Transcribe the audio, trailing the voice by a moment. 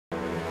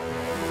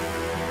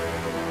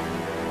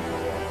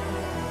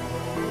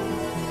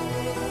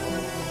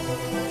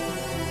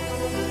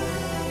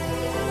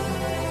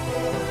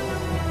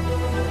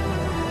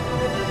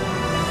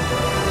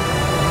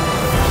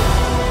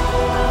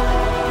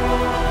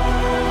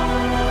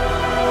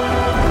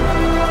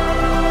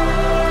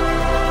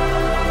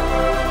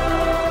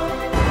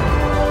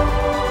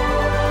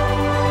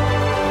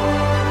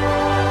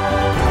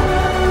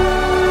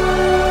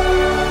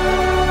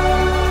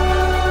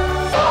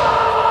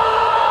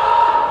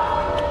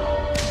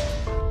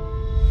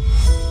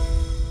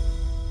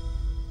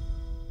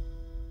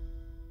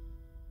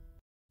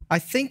I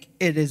think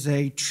it is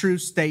a true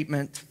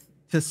statement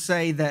to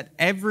say that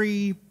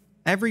every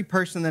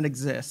person that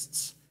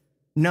exists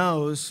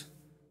knows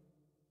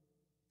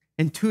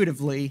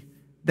intuitively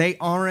they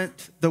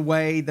aren't the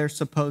way they're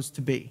supposed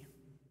to be.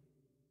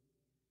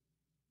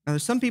 Now,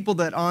 there's some people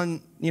that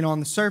on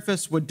the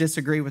surface would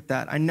disagree with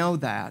that. I know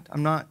that.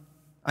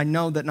 I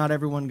know that not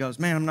everyone goes,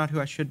 man, I'm not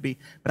who I should be.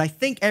 But I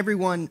think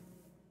everyone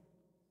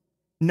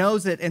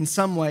knows it in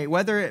some way,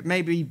 whether it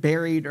may be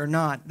buried or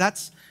not.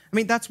 That's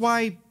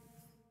why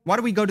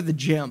do we go to the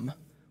gym?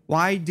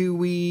 Why do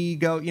we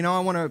go, I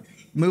want to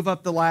move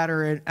up the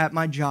ladder at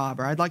my job,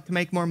 or I'd like to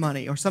make more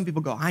money. Or some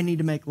people go, I need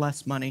to make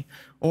less money,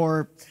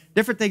 or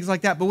different things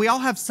like that. But we all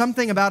have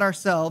something about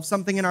ourselves,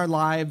 something in our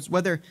lives,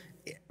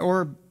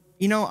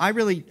 I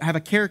really have a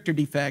character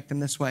defect in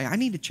this way. I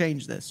need to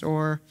change this,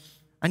 or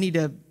I need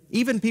to,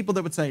 even people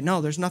that would say,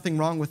 no, there's nothing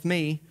wrong with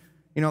me.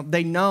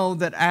 They know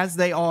that as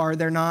they are,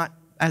 they're not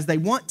as they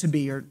want to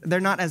be, or they're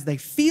not as they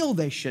feel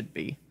they should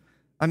be.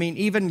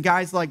 Even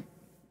guys like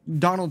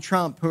Donald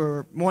Trump,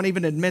 who won't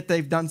even admit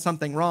they've done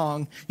something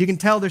wrong, you can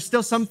tell there's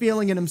still some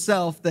feeling in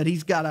himself that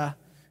he's got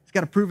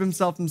to prove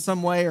himself in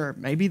some way, or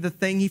maybe the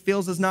thing he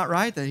feels is not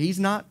right, that he's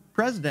not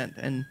president.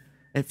 And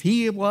if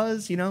he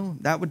was, he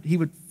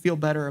would feel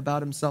better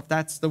about himself.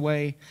 That's the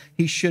way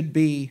he should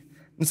be.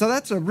 And so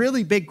that's a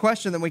really big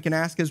question that we can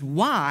ask is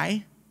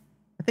why,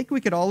 I think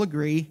we could all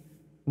agree,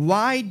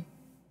 why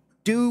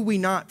do we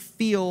not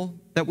feel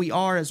that we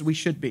are as we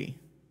should be?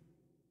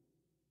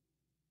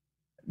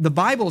 The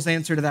Bible's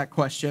answer to that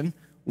question,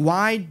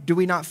 why do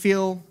we not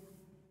feel,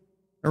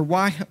 or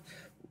why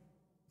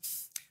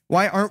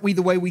aren't we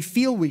the way we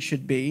feel we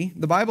should be?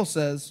 The Bible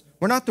says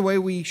we're not the way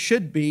we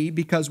should be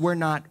because we're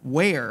not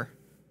where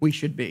we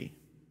should be.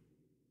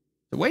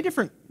 It's a way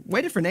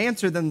different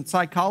answer than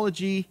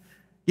psychology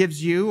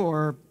gives you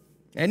or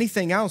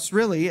anything else,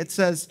 really. It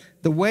says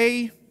the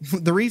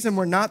reason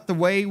we're not the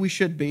way we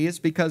should be is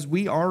because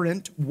we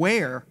aren't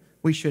where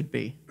we should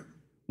be.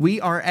 We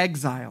are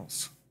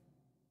exiles.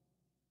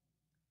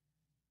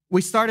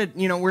 We started,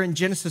 we're in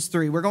Genesis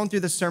 3. We're going through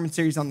this sermon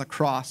series on the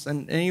cross.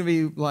 And any of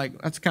you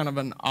that's kind of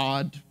an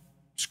odd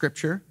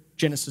scripture,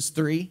 Genesis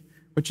 3,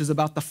 which is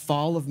about the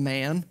fall of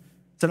man.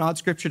 It's an odd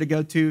scripture to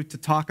go to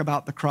talk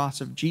about the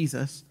cross of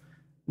Jesus.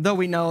 Though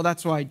we know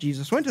that's why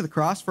Jesus went to the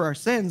cross for our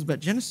sins, but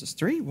Genesis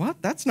 3,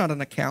 what? That's not an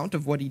account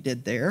of what he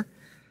did there.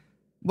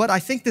 But I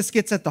think this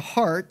gets at the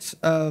heart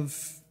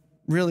of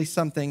really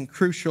something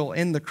crucial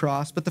in the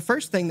cross. But the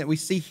first thing that we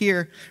see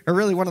here, or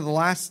really one of the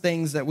last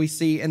things that we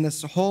see in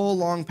this whole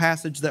long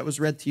passage that was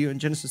read to you in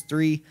Genesis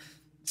 3,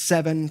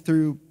 7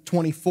 through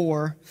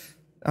 24,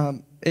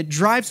 it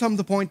drives home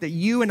the point that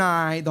you and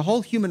I, the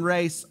whole human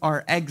race,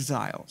 are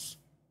exiles.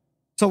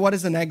 So what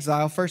is an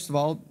exile? First of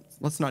all,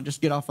 let's not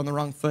just get off on the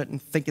wrong foot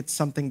and think it's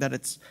something that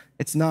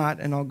it's not,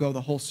 and I'll go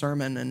the whole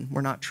sermon and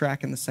we're not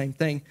tracking the same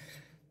thing.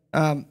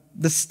 An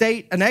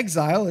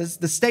exile is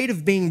the state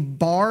of being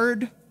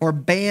barred or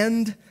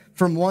banned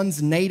from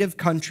one's native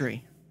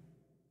country.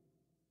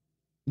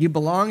 You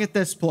belong at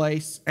this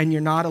place and you're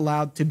not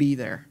allowed to be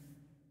there.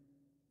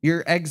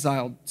 You're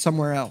exiled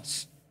somewhere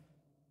else.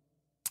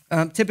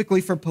 Typically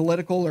for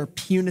political or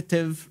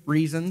punitive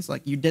reasons,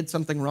 like you did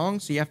something wrong,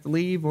 so you have to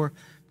leave, or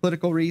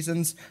political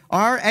reasons.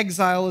 Our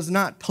exile is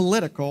not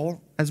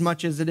political as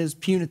much as it is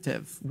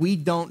punitive. We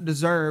don't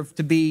deserve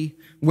to be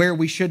where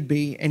we should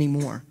be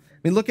anymore.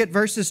 Look at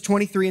verses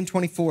 23 and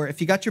 24.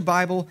 If you got your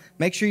Bible,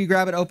 make sure you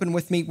grab it open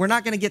with me. We're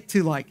not going to get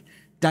to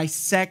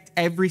dissect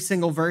every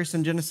single verse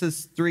in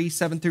Genesis 3,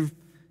 7 through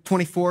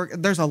 24.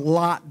 There's a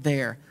lot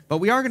there. But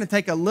we are going to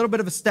take a little bit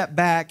of a step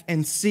back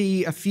and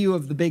see a few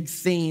of the big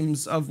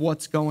themes of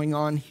what's going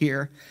on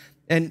here.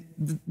 And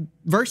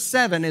verse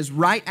 7 is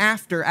right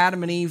after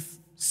Adam and Eve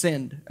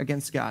sinned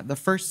against God. The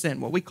first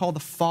sin, what we call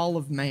the fall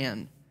of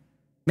man.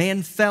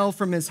 Man fell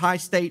from his high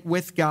state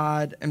with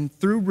God, and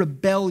through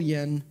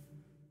rebellion,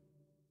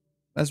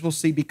 as we'll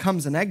see,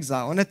 becomes an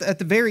exile. And at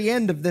the very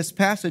end of this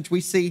passage,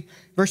 we see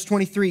verse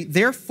 23,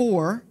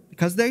 therefore,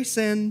 because they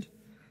sinned,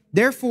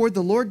 therefore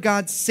the Lord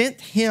God sent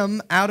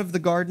him out of the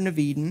Garden of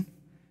Eden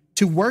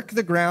to work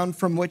the ground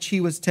from which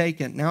he was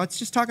taken. Now, it's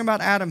just talking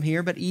about Adam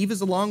here, but Eve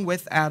is along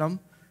with Adam.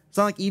 It's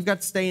not like Eve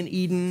got to stay in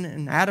Eden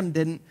and Adam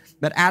didn't,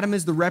 but Adam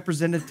is the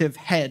representative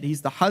head.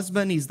 He's the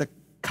husband. He's the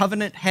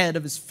covenant head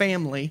of his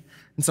family.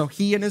 And so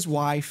he and his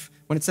wife,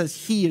 when it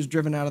says he is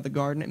driven out of the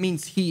garden, it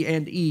means he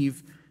and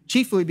Eve,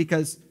 chiefly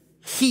because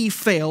he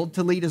failed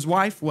to lead his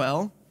wife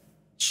well.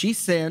 She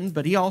sinned,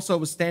 but he also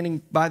was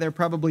standing by there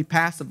probably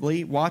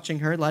passively, watching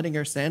her, letting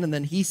her sin, and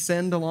then he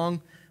sinned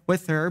along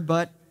with her.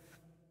 But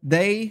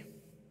it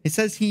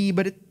says he,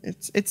 but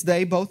it's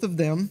they, both of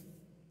them,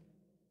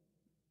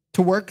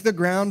 to work the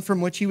ground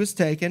from which he was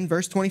taken.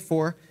 Verse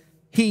 24,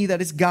 he,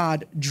 that is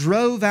God,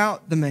 drove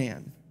out the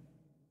man.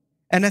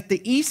 And at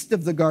the east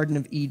of the Garden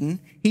of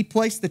Eden, he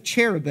placed the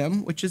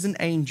cherubim, which is an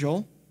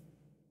angel,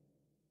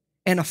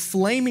 and a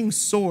flaming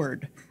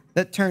sword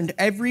that turned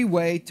every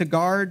way to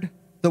guard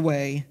the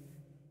way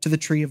to the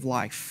tree of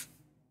life.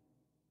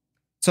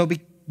 So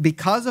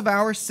because of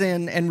our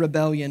sin and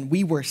rebellion,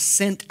 we were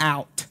sent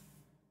out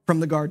from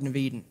the Garden of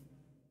Eden.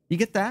 You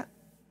get that?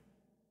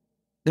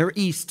 They're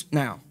east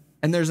now.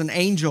 And there's an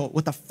angel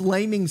with a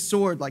flaming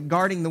sword like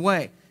guarding the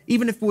way.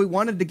 Even if we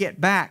wanted to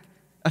get back,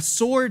 a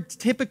sword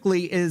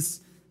typically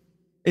is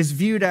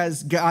viewed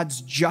as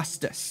God's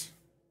justice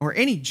or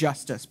any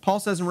justice. Paul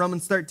says in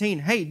Romans 13,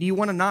 hey, do you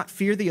want to not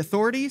fear the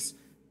authorities?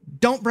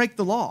 Don't break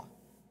the law.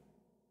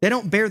 They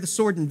don't bear the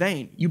sword in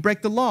vain. You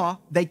break the law,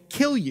 they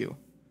kill you.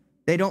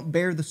 They don't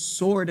bear the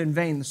sword in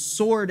vain. The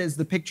sword is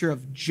the picture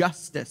of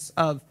justice,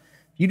 of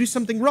if you do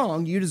something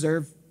wrong, you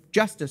deserve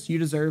justice. You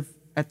deserve,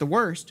 at the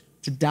worst,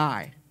 to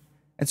die.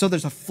 And so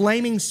there's a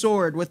flaming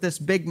sword with this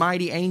big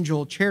mighty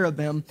angel,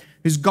 cherubim,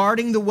 who's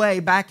guarding the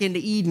way back into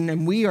Eden,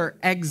 and we are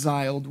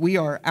exiled. We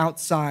are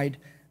outside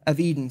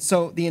of Eden.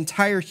 So the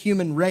entire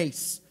human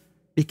race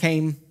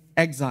became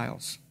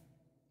exiles.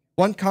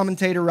 One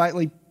commentator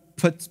rightly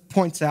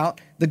points out,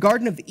 the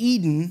Garden of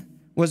Eden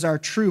was our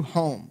true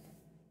home.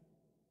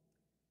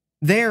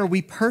 There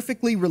we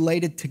perfectly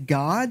related to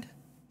God,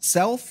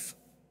 self,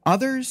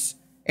 others,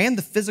 and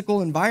the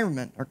physical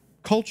environment or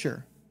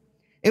culture.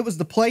 It was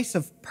the place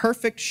of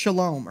perfect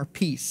shalom or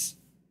peace,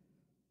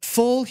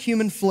 full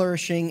human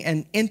flourishing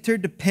and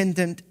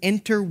interdependent,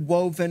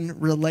 interwoven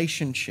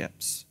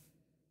relationships.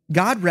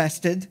 God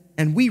rested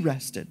and we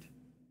rested.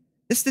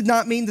 This did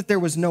not mean that there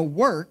was no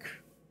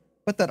work,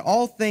 but that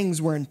all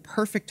things were in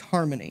perfect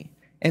harmony,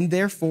 and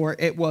therefore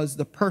it was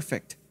the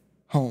perfect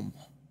home.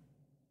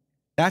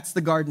 That's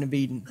the Garden of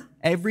Eden.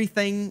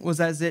 Everything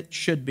was as it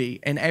should be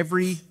in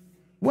every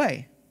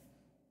way.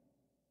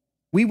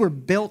 We were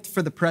built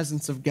for the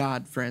presence of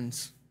God,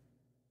 friends.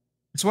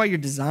 That's why you're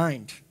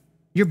designed.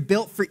 You're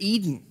built for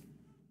Eden.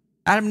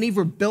 Adam and Eve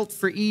were built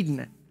for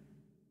Eden.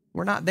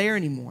 We're not there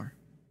anymore.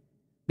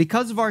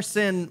 Because of our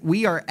sin,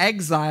 we are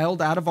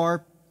exiled out of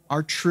our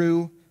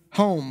true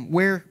home,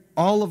 where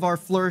all of our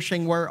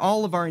flourishing, where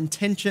all of our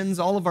intentions,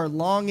 all of our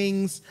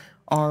longings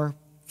are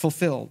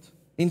fulfilled.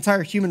 The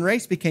entire human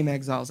race became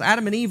exiles.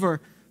 Adam and Eve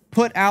were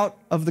put out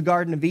of the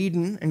Garden of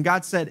Eden, and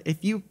God said,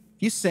 if you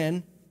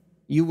sin,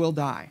 you will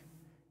die.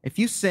 If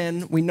you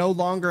sin, we no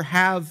longer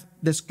have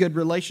this good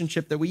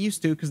relationship that we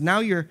used to, because now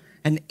you're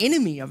an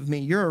enemy of me.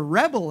 You're a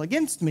rebel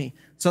against me.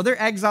 So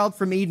they're exiled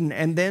from Eden,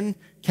 and then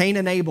Cain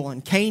and Abel,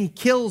 and Cain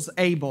kills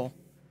Abel.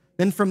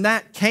 Then from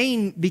that,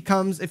 Cain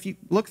becomes, if you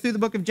look through the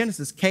book of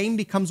Genesis, Cain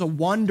becomes a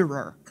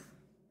wanderer.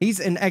 He's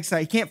in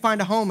exile. He can't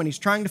find a home, and he's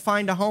trying to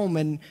find a home,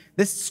 and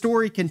this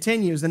story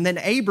continues. And then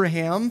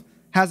Abraham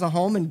has a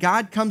home, and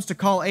God comes to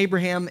call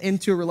Abraham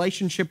into a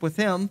relationship with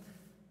him.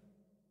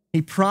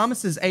 He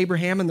promises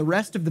Abraham and the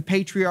rest of the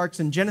patriarchs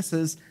in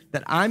Genesis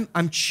that I'm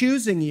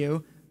choosing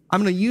you.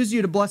 I'm going to use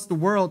you to bless the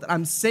world.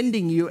 I'm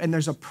sending you, and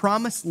there's a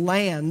promised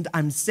land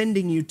I'm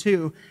sending you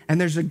to, and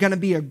there's going to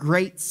be a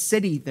great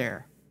city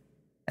there.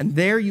 And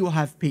there you will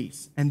have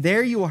peace, and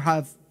there you will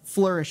have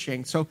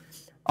flourishing. So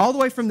all the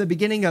way from the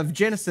beginning of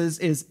Genesis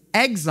is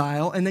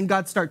exile, and then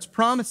God starts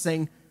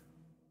promising,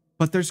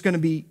 but there's going to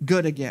be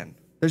good again.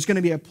 There's going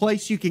to be a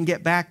place you can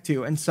get back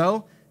to. And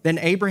so then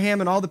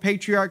Abraham and all the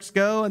patriarchs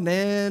go, and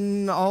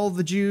then all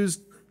the Jews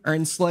are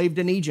enslaved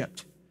in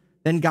Egypt.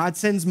 Then God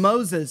sends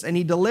Moses, and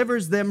he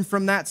delivers them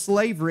from that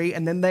slavery,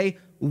 and then they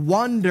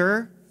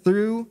wander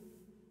through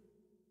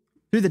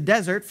the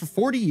desert for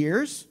 40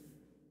 years.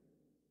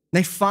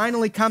 They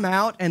finally come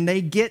out, and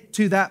they get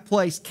to that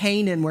place,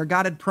 Canaan, where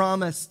God had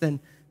promised, and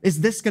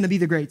is this going to be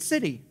the great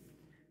city?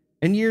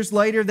 And years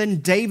later, then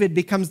David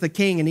becomes the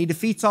king, and he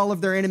defeats all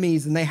of their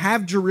enemies, and they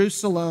have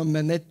Jerusalem,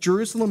 and that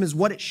Jerusalem is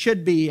what it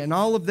should be, and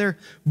all of their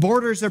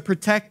borders are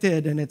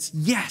protected, and it's,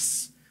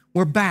 yes,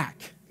 we're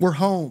back, we're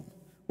home,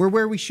 we're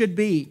where we should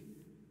be.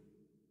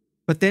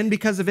 But then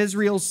because of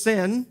Israel's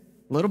sin,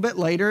 a little bit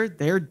later,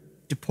 they're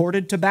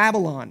deported to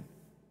Babylon.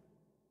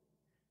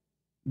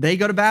 They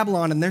go to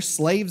Babylon, and they're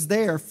slaves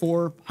there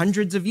for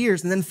hundreds of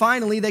years, and then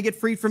finally they get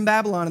freed from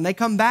Babylon, and they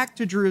come back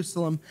to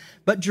Jerusalem.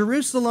 But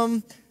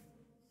Jerusalem,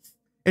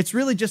 it's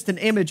really just an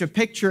image, a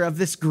picture of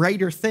this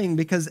greater thing,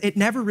 because it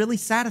never really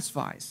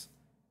satisfies.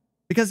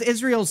 Because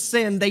Israel's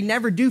sin, they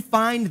never do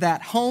find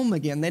that home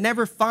again. They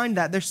never find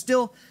that. They're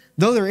still,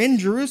 though they're in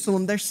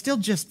Jerusalem, they're still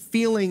just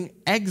feeling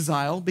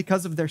exile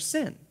because of their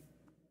sin.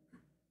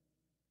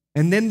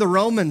 And then the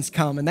Romans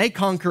come, and they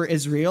conquer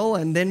Israel,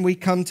 and then we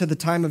come to the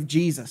time of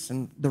Jesus,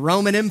 and the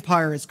Roman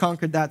Empire has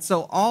conquered that.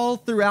 So all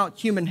throughout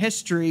human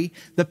history,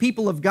 the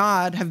people of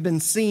God have been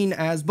seen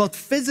as both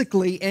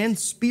physically and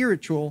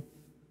spiritual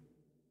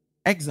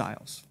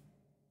exiles.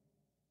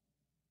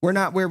 We're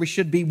not where we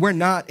should be. We're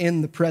not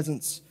in the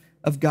presence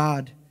of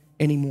God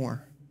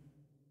anymore.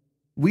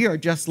 We are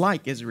just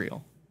like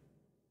Israel.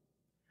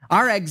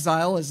 Our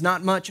exile is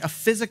not much a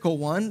physical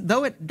one,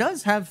 though it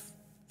does have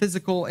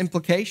physical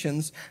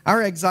implications.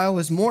 Our exile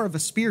is more of a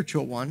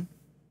spiritual one.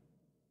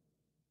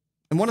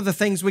 And one of the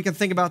things we can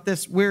think about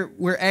this,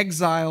 we're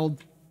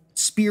exiled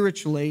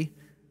spiritually.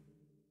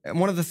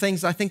 And one of the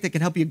things I think that can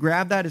help you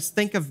grab that is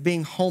think of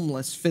being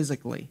homeless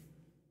physically.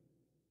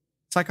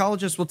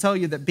 Psychologists will tell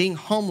you that being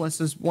homeless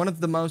is one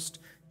of the most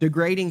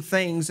degrading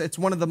things. It's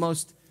one of the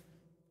most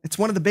It's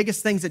one of the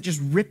biggest things that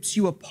just rips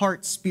you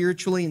apart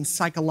spiritually and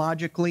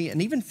psychologically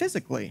and even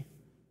physically.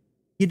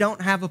 You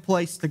don't have a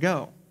place to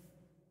go.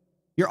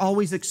 You're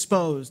always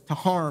exposed to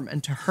harm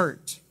and to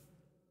hurt.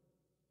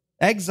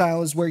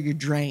 Exile is where you're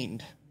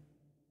drained.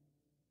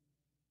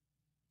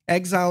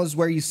 Exile is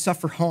where you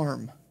suffer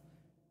harm.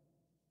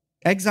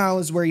 Exile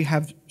is where you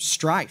have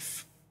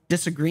strife,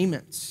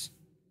 disagreements.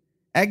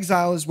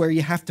 Exile is where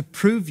you have to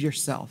prove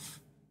yourself.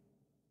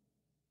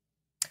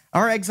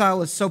 Our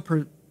exile is so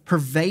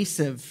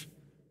pervasive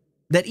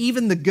that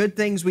even the good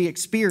things we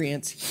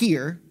experience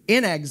here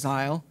in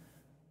exile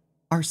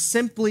are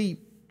simply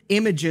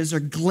images or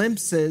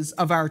glimpses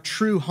of our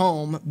true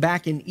home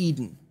back in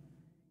Eden.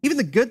 Even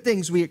the good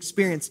things we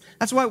experience,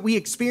 that's why we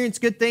experience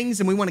good things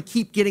and we want to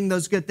keep getting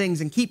those good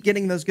things and keep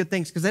getting those good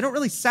things because they don't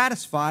really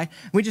satisfy.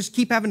 We just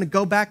keep having to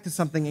go back to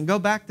something and go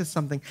back to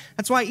something.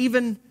 That's why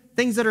even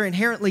things that are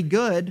inherently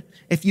good,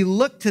 if you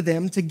look to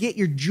them to get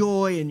your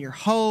joy and your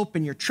hope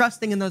and your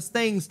trusting in those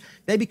things,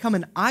 they become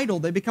an idol,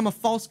 they become a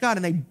false god,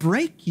 and they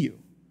break you.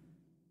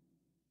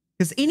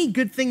 Because any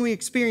good thing we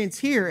experience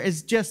here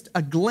is just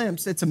a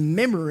glimpse, it's a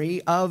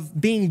memory of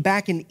being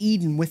back in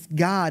Eden with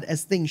God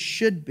as things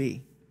should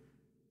be.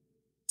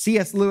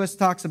 C.S. Lewis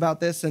talks about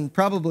this in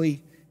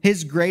probably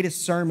his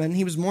greatest sermon.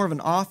 He was more of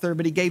an author,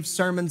 but he gave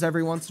sermons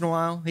every once in a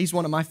while. He's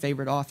one of my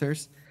favorite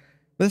authors.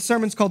 But this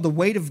sermon's called The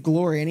Weight of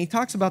Glory, and he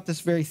talks about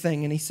this very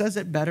thing, and he says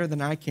it better than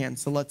I can,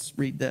 so let's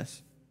read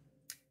this.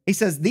 He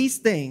says, these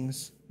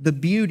things, the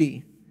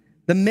beauty,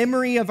 the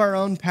memory of our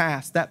own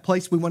past, that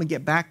place we want to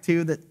get back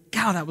to, that,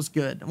 God, that was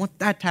good. I want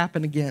that to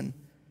happen again.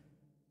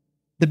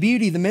 The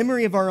beauty, the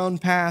memory of our own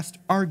past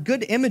are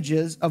good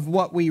images of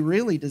what we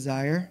really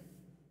desire.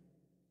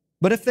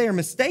 But if they are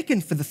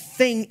mistaken for the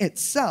thing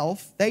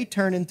itself, they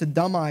turn into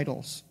dumb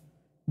idols,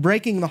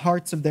 breaking the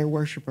hearts of their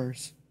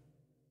worshipers.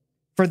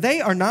 For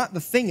they are not the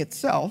thing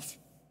itself.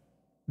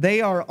 They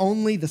are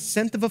only the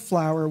scent of a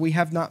flower we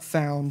have not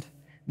found,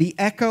 the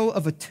echo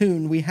of a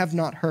tune we have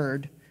not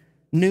heard,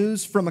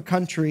 news from a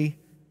country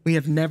we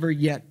have never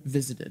yet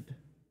visited.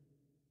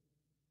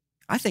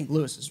 I think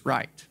Lewis is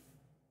right.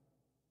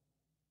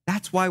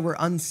 That's why we're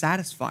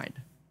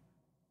unsatisfied.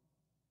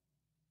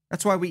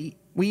 That's why we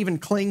even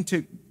cling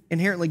to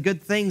inherently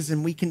good things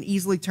and we can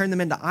easily turn them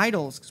into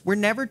idols because we're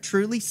never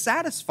truly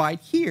satisfied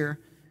here.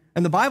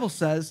 And the Bible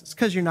says it's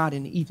because you're not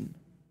in Eden.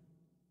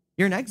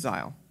 You're in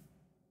exile.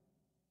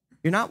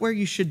 You're not where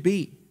you should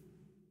be.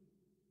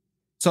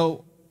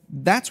 So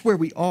that's where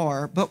we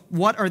are, but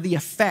what are the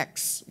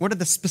effects? What are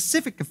the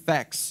specific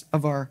effects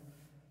of our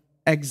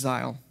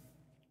exile?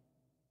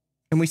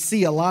 And we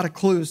see a lot of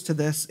clues to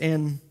this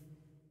in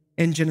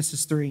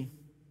Genesis 3.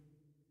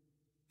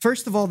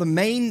 First of all, the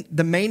main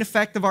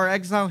effect of our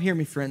exile, hear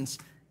me friends,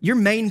 your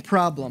main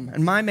problem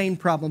and my main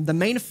problem, the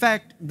main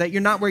effect that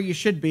you're not where you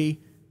should be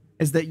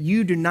is that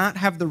you do not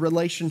have the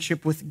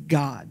relationship with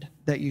God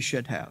that you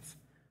should have.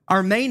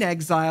 Our main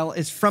exile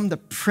is from the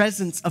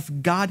presence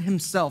of God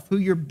himself, who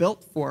you're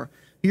built for,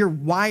 who you're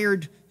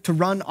wired to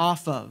run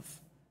off of.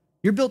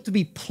 You're built to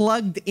be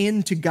plugged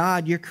into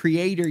God, your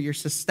creator, your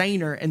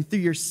sustainer, and through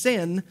your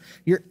sin,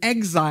 you're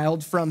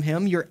exiled from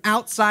him, you're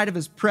outside of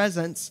his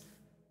presence,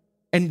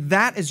 and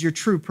that is your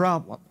true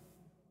problem.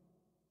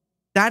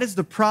 That is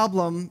the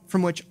problem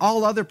from which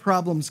all other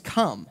problems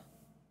come,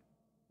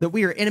 that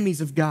we are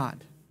enemies of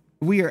God.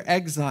 We are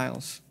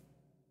exiles.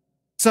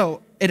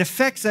 So it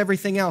affects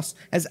everything else.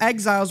 As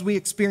exiles, we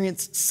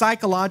experience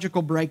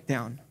psychological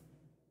breakdown.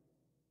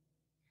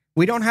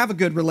 We don't have a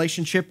good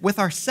relationship with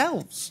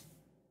ourselves.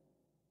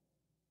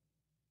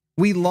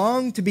 We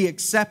long to be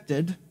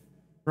accepted,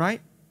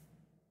 right?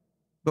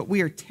 But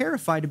we are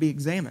terrified to be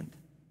examined.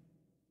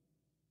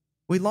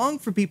 We long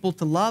for people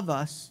to love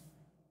us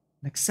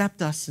and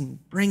accept us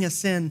and bring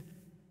us in,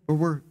 but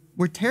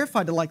we're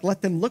terrified to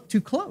let them look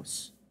too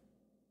close.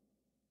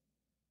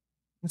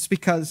 It's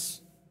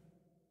because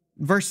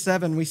verse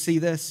 7, we see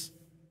this.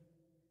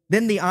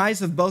 Then the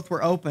eyes of both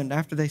were opened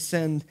after they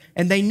sinned,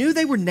 and they knew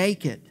they were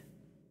naked.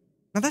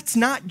 Now that's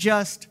not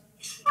just,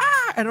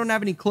 I don't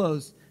have any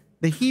clothes.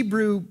 The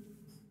Hebrew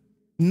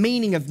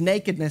meaning of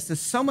nakedness is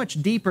so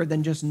much deeper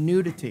than just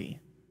nudity.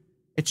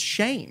 It's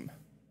shame.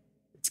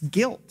 It's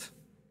guilt.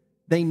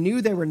 They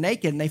knew they were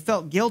naked, and they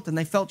felt guilt, and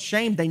they felt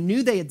shame. They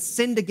knew they had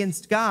sinned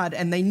against God,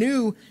 and they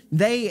knew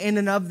they in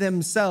and of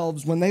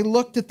themselves, when they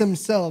looked at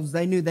themselves,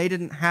 they knew they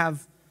didn't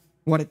have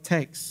what it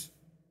takes.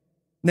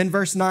 And then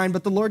verse 9,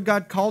 but the Lord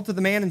God called to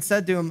the man and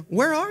said to him,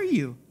 where are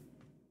you?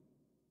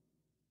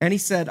 And he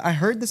said, I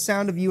heard the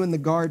sound of you in the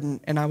garden,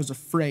 and I was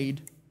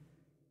afraid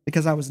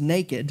because I was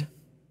naked,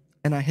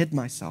 and I hid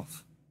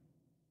myself.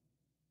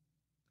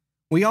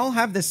 We all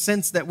have this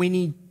sense that we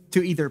need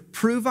to either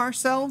prove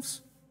ourselves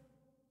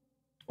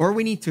or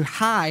we need to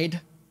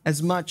hide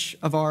as much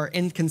of our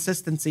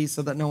inconsistencies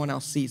so that no one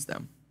else sees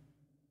them.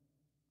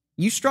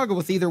 You struggle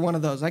with either one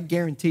of those, I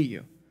guarantee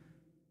you.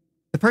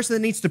 The person that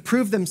needs to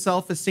prove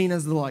themselves is seen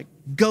as the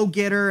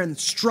go-getter and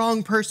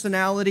strong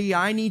personality.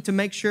 I need to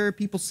make sure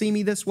people see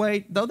me this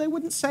way, though they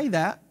wouldn't say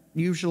that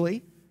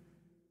usually.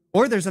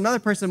 Or there's another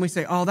person we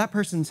say, oh, that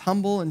person's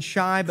humble and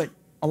shy, but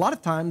a lot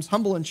of times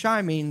humble and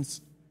shy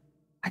means,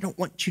 I don't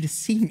want you to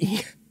see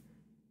me.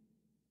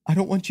 I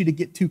don't want you to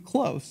get too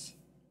close.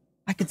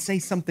 I could say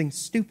something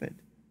stupid.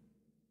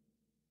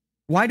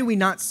 Why do we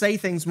not say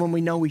things when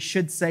we know we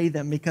should say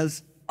them?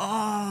 Because, we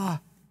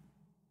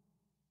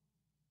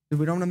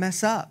don't want to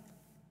mess up.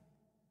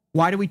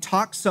 Why do we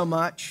talk so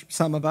much,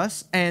 some of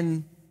us,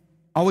 and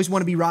always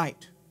want to be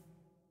right?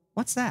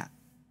 What's that?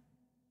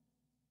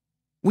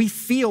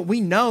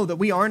 We know that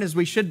we aren't as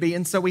we should be,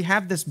 and so we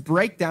have this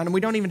breakdown, and we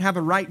don't even have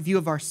a right view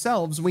of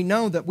ourselves. We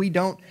know that we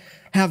don't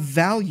have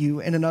value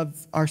in and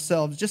of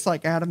ourselves. Just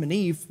like Adam and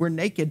Eve, we're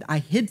naked. I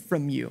hid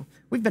from you.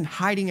 We've been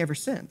hiding ever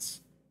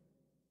since.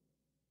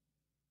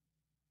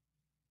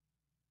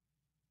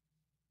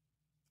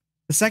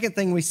 The second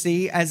thing we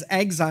see as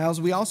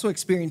exiles, we also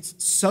experience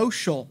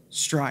social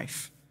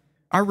strife.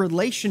 Our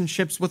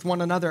relationships with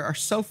one another are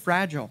so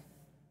fragile.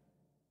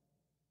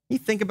 You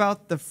think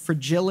about the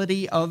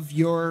fragility of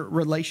your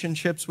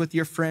relationships with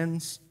your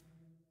friends,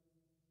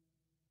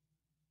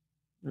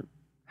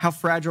 how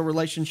fragile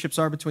relationships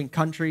are between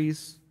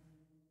countries,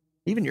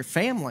 even your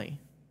family.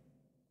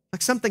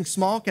 Like something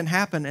small can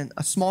happen and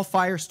a small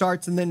fire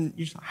starts and then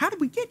you're like, how did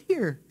we get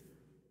here?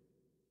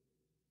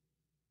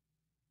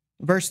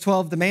 Verse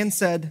 12, the man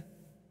said,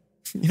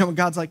 when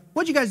God's like,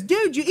 what'd you guys do?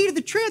 Did you eat of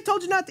the tree I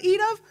told you not to eat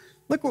of?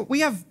 Look, what we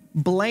have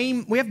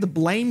the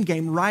blame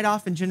game right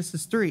off in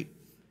Genesis 3.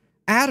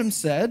 Adam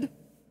said,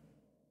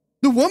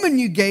 the woman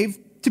you gave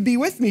to be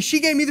with me, she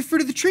gave me the fruit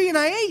of the tree and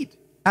I ate.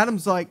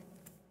 Adam's like,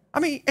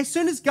 as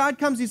soon as God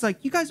comes, he's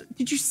like, you guys,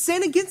 did you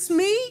sin against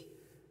me?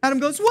 Adam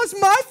goes, it was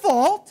my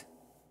fault.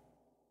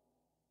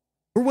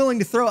 We're willing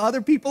to throw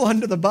other people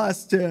under the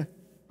bus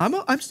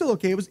I'm still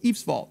okay. It was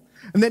Eve's fault.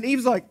 And then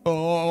Eve's like, the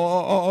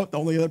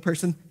only other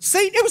person,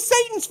 Satan, it was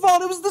Satan's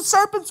fault. It was the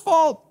serpent's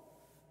fault.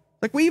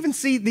 Like we even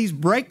see these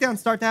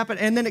breakdowns start to happen,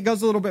 and then it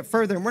goes a little bit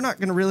further, and we're not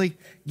going to really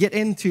get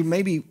into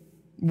maybe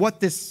what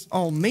this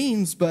all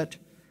means, but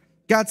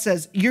God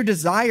says, your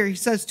desire, he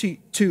says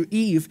to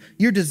Eve,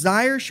 your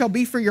desire shall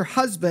be for your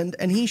husband,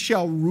 and he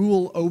shall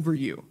rule over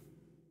you.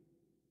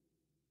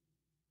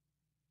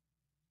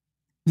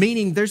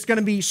 Meaning there's going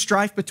to be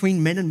strife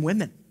between men and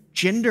women,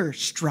 gender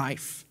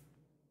strife.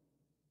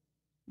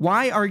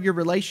 Why are your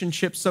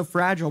relationships so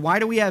fragile? Why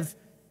do we have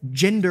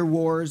gender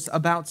wars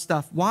about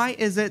stuff? Why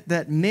is it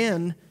that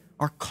men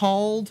are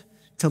called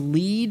to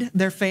lead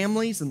their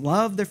families and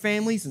love their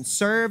families and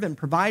serve and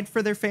provide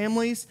for their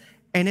families?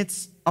 And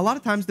it's a lot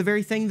of times the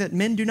very thing that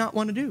men do not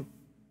want to do.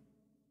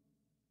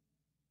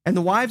 And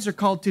the wives are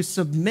called to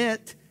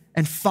submit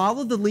and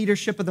follow the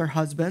leadership of their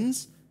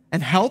husbands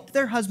and help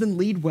their husband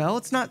lead well.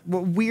 It's not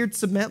weird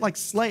submit like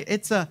slave.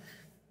 It's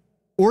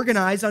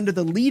organized under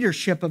the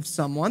leadership of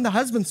someone. The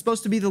husband's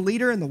supposed to be the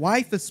leader and the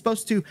wife is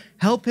supposed to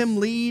help him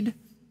lead.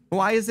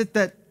 Why is it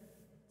that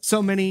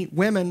so many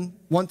women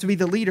want to be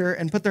the leader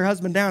and put their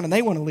husband down and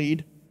they want to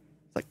lead?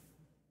 It's like,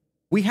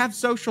 we have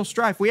social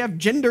strife. We have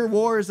gender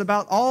wars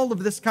about all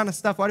of this kind of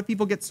stuff. Why do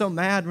people get so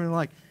mad when they're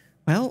like,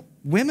 well,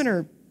 women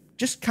are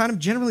just kind of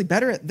generally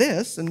better at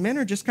this and men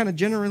are just kind of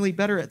generally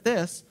better at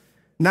this.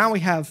 Now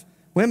we have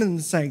women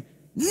saying,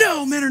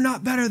 no, men are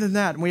not better than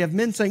that. And we have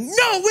men saying,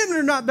 no, women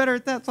are not better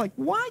at that. It's like,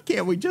 why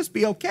can't we just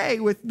be okay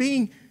with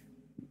being,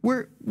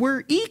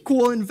 we're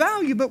equal in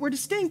value, but we're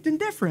distinct and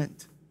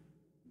different?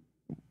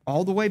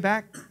 All the way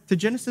back to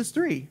Genesis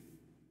 3.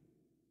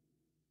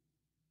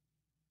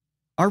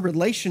 Our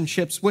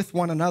relationships with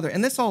one another.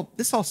 And this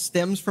all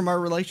stems from our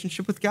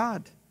relationship with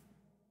God.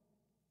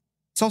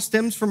 This all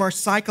stems from our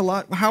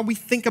how we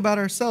think about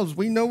ourselves.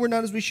 We know we're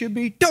not as we should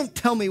be. Don't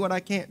tell me what I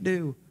can't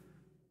do.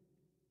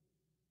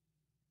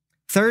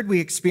 Third, we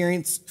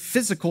experience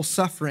physical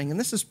suffering. And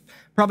this is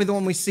probably the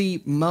one we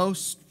see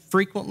most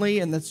frequently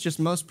and that's just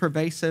most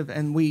pervasive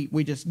and we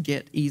just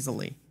get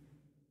easily.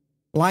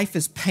 Life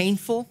is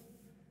painful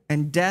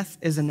and death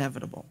is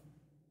inevitable.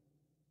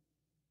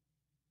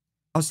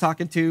 I was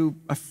talking to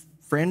a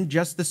friend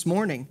just this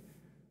morning.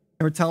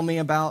 They were telling me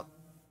about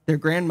their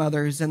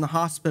grandmother who's in the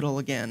hospital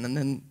again, and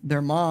then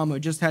their mom who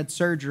just had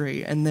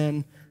surgery, and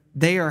then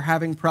they are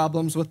having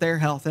problems with their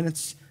health. And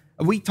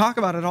we talk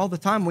about it all the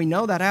time. We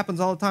know that happens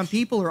all the time.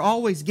 People are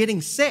always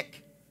getting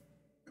sick.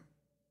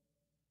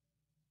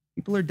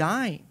 People are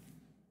dying.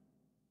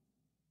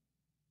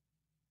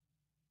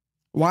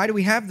 Why do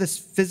we have this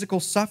physical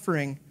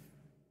suffering?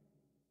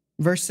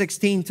 Verse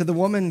 16, to the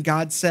woman,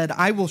 God said,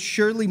 I will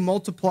surely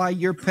multiply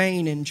your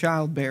pain in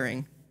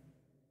childbearing.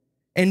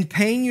 In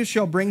pain you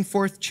shall bring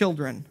forth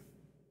children.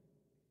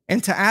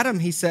 And to Adam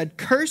he said,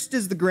 cursed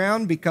is the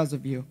ground because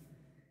of you.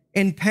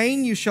 In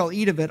pain you shall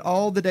eat of it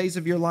all the days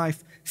of your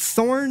life.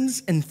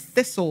 Thorns and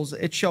thistles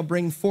it shall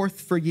bring forth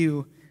for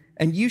you,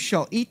 and you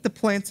shall eat the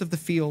plants of the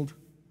field.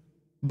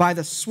 By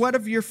the sweat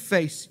of your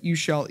face you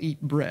shall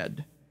eat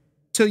bread,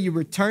 till you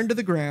return to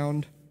the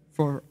ground,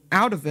 for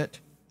out of it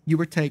you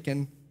were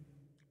taken.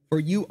 For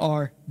you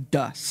are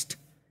dust,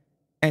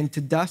 and to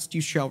dust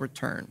you shall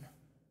return.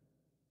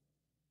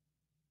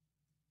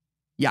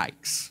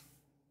 Yikes.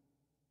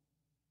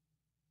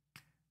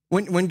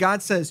 When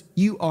God says,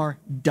 you are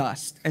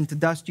dust, and to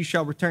dust you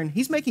shall return,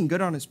 he's making good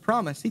on his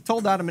promise. He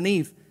told Adam and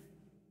Eve,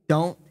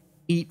 don't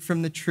eat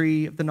from the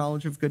tree of the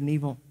knowledge of good and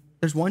evil.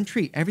 There's one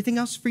tree, everything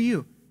else for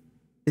you.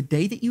 The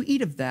day that you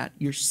eat of that,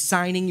 you're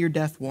signing your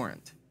death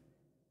warrant.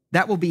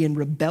 That will be in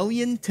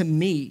rebellion to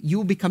me. You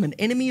will become an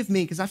enemy of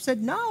me because I've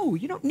said, no,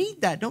 you don't need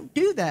that. Don't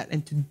do that.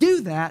 And to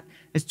do that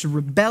is to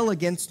rebel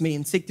against me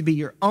and seek to be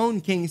your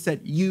own king. He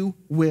said, you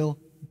will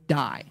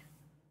die.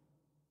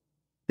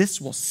 This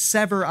will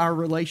sever our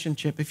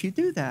relationship if you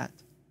do that.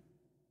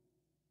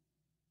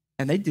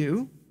 And they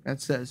do. That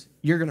says,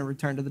 you're going to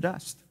return to the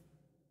dust.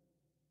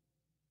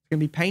 It's going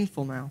to be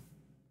painful now.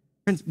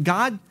 Friends,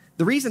 God,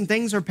 the reason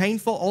things are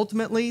painful,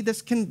 ultimately,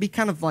 this can be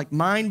kind of like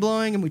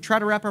mind-blowing, and we try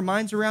to wrap our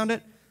minds around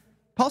it.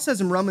 Paul says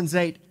in Romans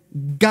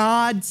 8,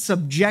 God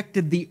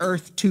subjected the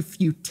earth to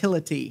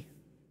futility.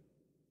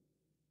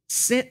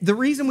 Sin, the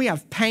reason we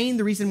have pain,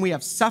 the reason we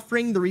have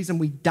suffering, the reason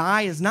we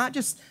die is not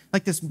just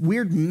like this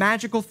weird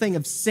magical thing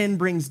of sin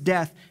brings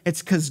death.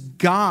 It's because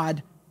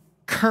God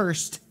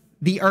cursed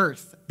the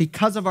earth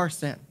because of our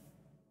sin.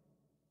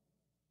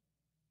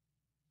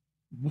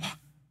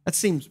 That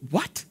seems,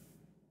 what?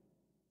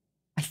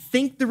 I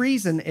think the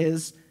reason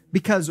is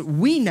because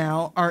we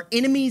now are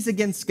enemies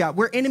against God.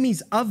 We're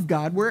enemies of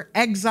God. We're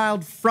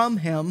exiled from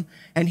him.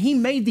 And he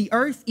made the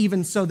earth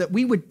even so that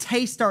we would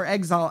taste our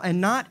exile and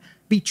not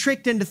be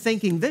tricked into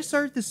thinking this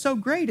earth is so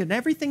great and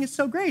everything is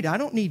so great. I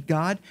don't need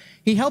God.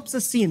 He helps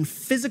us see in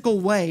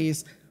physical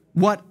ways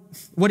what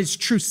is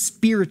true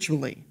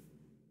spiritually.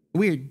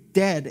 We are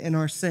dead in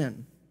our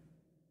sin.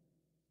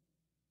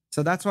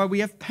 So that's why we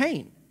have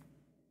pain,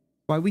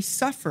 why we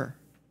suffer.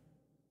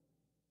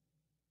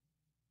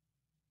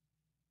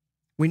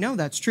 We know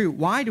that's true.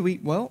 Why do we?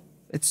 Well,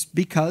 it's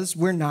because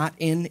we're not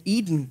in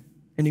Eden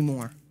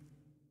anymore.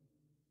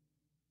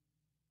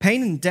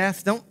 Pain and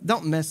death,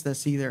 don't miss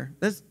this either.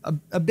 There's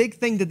a big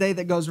thing today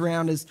that goes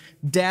around is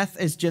death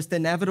is just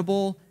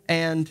inevitable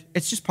and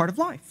it's just part of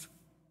life.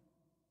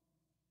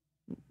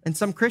 And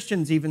some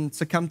Christians even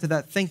succumb to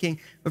that thinking.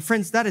 But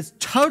friends, that is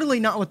totally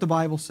not what the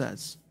Bible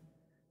says.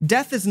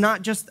 Death is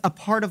not just a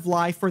part of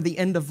life or the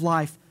end of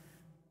life.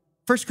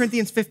 1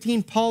 Corinthians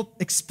 15, Paul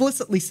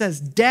explicitly says,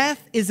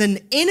 death is an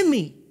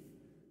enemy.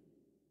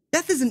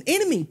 Death is an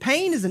enemy.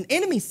 Pain is an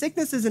enemy.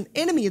 Sickness is an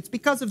enemy. It's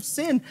because of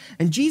sin.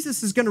 And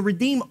Jesus is going to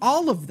redeem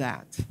all of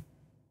that.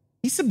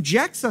 He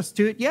subjects us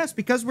to it, yes,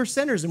 because we're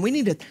sinners and we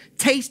need to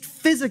taste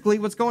physically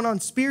what's going on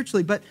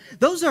spiritually. But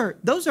those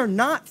are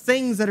not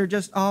things that are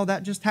just, oh,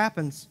 that just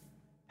happens.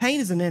 Pain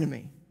is an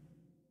enemy.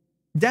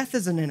 Death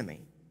is an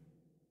enemy.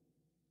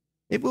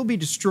 It will be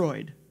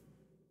destroyed.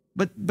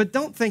 But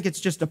don't think it's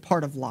just a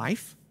part of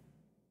life.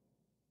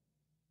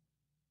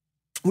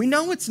 We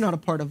know it's not a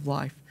part of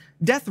life.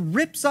 Death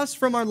rips us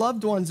from our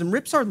loved ones and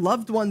rips our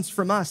loved ones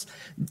from us.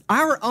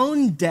 Our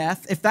own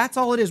death, if that's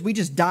all it is, we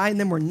just die and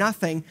then we're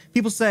nothing.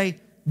 People say,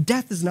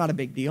 death is not a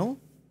big deal.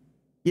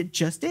 It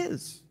just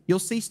is. You'll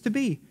cease to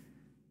be.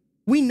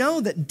 We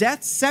know that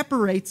death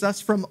separates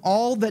us from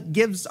all that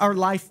gives our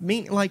life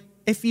meaning. Like,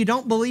 if you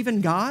don't believe in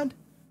God,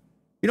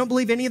 you don't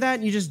believe any of that,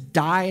 and you just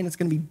die and it's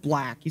going to be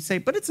black. You say,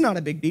 but it's not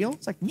a big deal.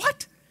 It's like,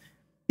 what?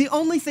 The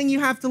only thing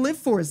you have to live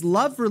for is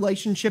love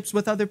relationships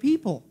with other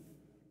people.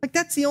 Like,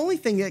 that's the only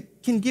thing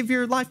that can give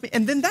your life,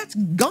 and then that's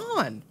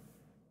gone.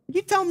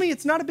 You tell me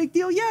it's not a big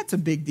deal? Yeah, it's a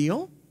big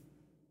deal.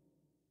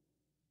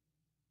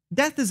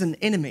 Death is an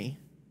enemy.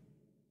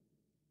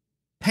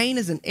 Pain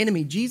is an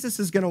enemy. Jesus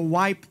is going to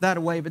wipe that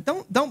away, but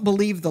don't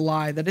believe the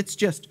lie that it's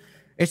just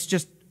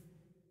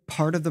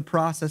part of the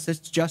process.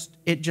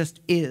 It just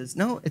is.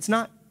 No, it's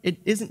not. It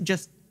isn't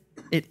just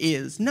it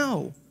is.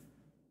 No.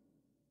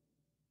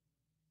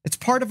 It's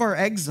part of our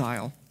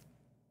exile.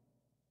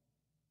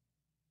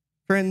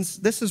 Friends,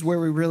 this is where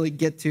we really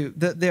get to.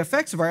 The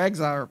effects of our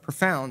exile are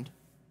profound.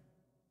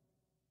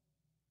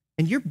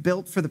 And you're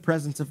built for the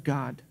presence of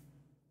God.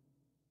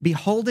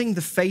 Beholding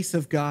the face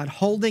of God,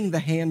 holding the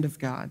hand of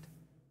God.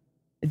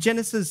 In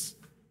Genesis,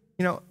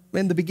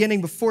 in the beginning,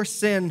 before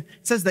sin,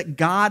 it says that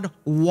God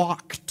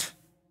walked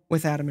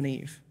with Adam and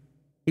Eve.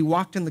 He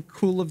walked in the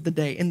cool of the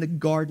day, in the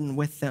garden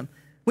with them.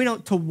 We know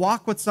to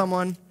walk with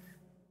someone,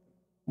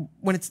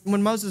 when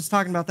Moses is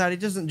talking about that, it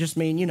doesn't just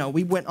mean,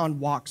 we went on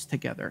walks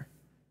together.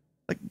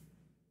 Like,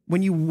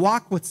 when you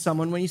walk with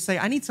someone, when you say,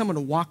 I need someone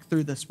to walk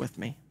through this with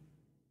me,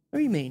 what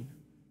do you mean?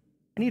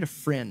 I need a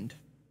friend.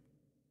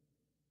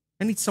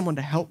 I need someone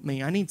to help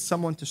me. I need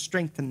someone to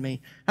strengthen me.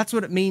 That's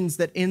what it means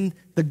that in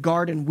the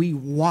garden we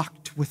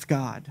walked with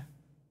God.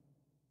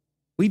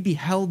 We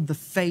beheld the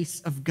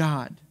face of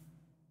God.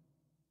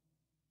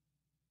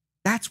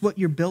 That's what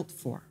you're built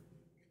for.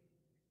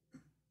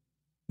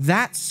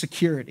 That's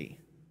security.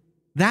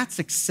 That's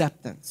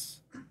acceptance.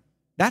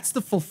 That's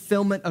the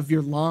fulfillment of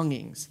your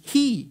longings.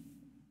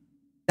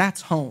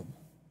 That's home.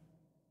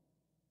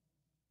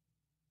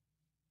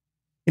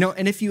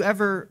 And if you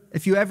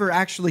ever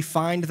actually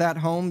find that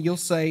home,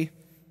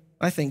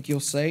 I think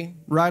you'll say,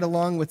 right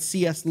along with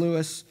C.S.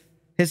 Lewis,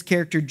 his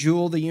character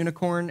Jewel the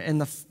unicorn in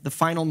the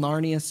final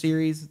Narnia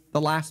series,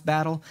 The Last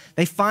Battle,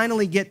 they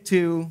finally get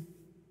to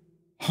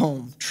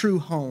home, true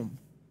home,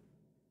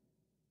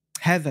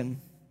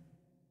 heaven.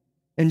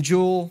 And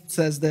Jewel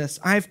says this,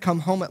 I've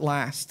come home at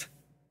last.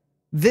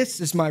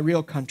 This is my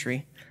real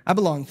country. I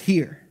belong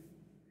here.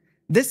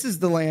 This is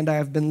the land I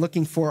have been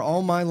looking for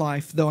all my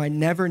life, though I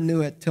never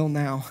knew it till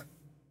now.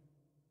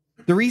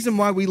 The reason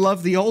why we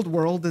love the old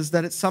world is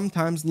that it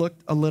sometimes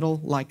looked a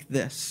little like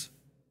this.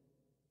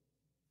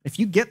 If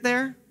you get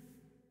there,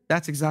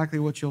 that's exactly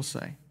what you'll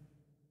say.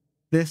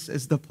 This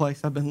is the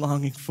place I've been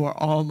longing for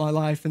all my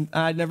life, and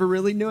I never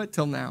really knew it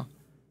till now.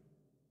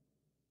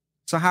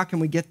 So how can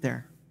we get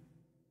there?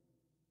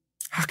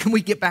 How can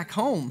we get back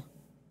home?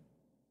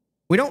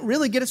 We don't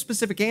really get a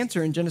specific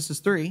answer in Genesis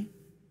 3.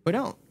 We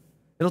don't.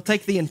 It'll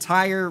take the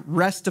entire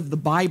rest of the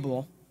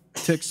Bible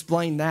to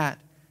explain that,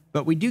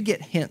 but we do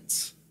get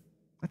hints.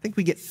 I think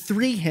we get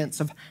 3 hints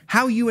of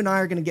how you and I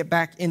are going to get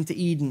back into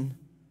Eden.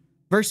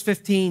 Verse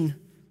 15,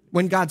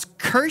 when God's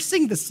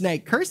cursing the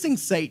snake, cursing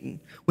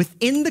Satan,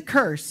 within the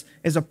curse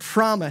is a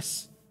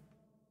promise.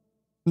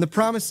 And the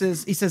promise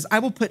is, he says, I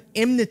will put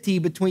enmity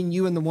between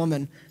you and the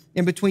woman,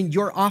 and between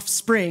your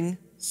offspring,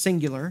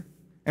 singular,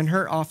 and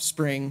her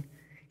offspring.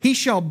 He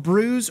shall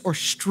bruise or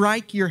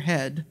strike your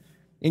head,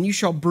 and you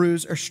shall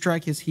bruise or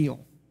strike his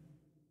heel.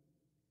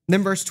 And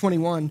then verse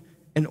 21,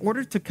 in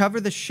order to cover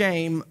the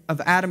shame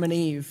of Adam and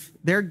Eve,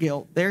 their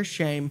guilt, their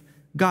shame,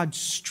 God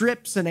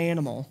strips an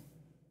animal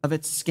of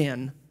its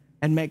skin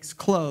and makes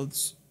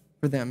clothes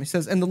for them. He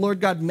says, and the Lord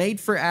God made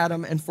for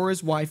Adam and for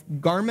his wife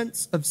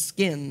garments of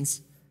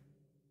skins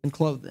and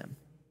clothed them.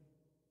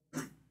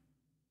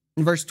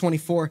 In verse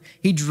 24,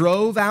 he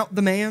drove out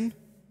the man,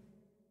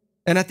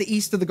 and at the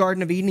east of the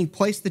Garden of Eden, he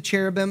placed the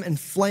cherubim and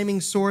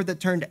flaming sword that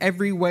turned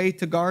every way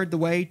to guard the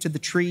way to the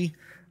tree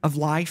of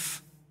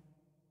life.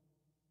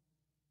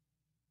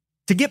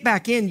 To get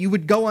back in, you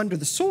would go under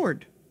the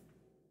sword.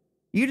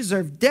 You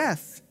deserve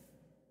death.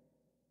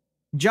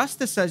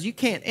 Justice says you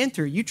can't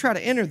enter. You try to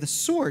enter, the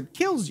sword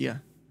kills you.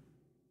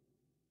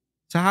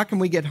 So how can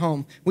we get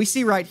home? We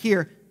see right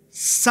here,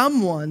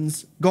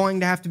 someone's going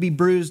to have to be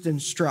bruised and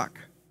struck.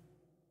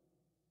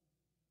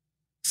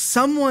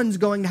 Someone's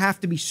going to have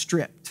to be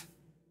stripped.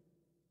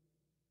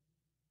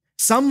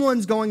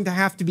 Someone's going to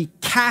have to be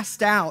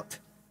cast out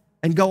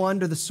and go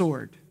under the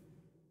sword.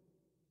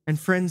 And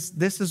friends,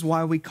 this is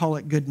why we call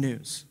it good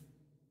news.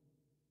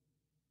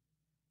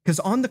 Because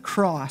on the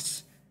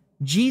cross,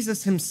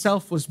 Jesus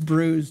himself was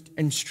bruised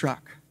and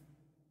struck.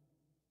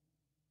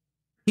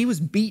 He was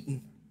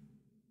beaten.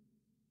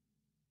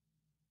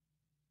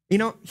 You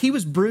know, he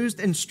was bruised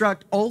and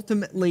struck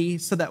ultimately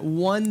so that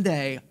one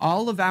day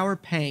all of our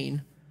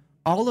pain,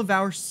 all of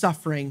our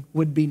suffering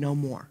would be no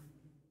more.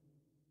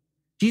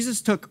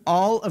 Jesus took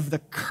all of the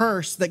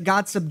curse that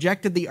God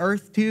subjected the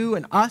earth to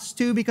and us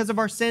to because of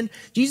our sin.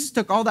 Jesus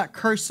took all that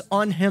curse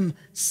on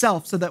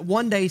himself so that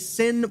one day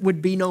sin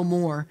would be no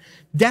more,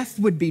 death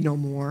would be no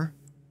more,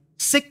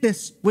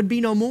 sickness would be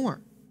no more.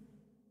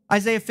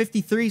 Isaiah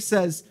 53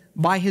 says,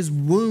 by his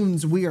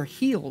wounds we are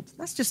healed.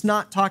 That's just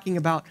not talking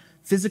about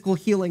physical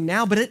healing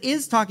now, but it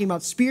is talking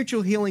about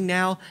spiritual healing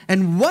now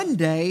and one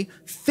day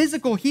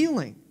physical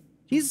healing.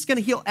 Jesus is going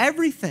to heal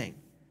everything.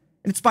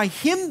 And it's by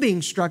him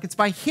being struck, it's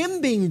by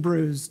him being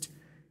bruised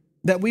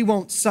that we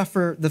won't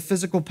suffer the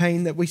physical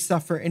pain that we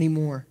suffer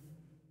anymore.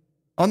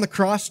 On the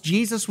cross,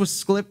 Jesus was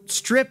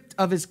stripped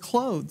of his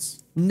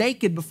clothes,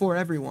 naked before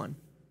everyone.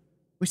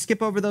 We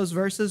skip over those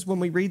verses when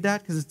we read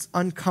that because it's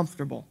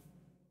uncomfortable.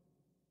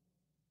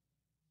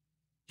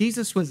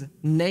 Jesus was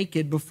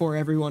naked before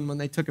everyone when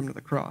they took him to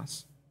the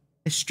cross.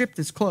 They stripped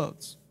his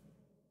clothes.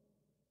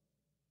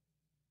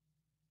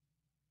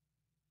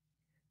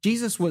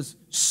 Jesus was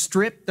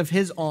stripped of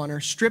his honor,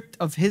 stripped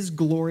of his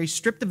glory,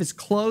 stripped of his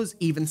clothes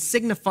even,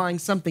 signifying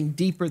something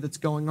deeper that's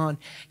going on.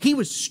 He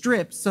was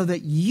stripped so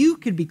that you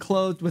could be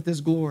clothed with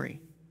his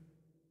glory,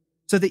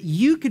 so that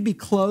you could be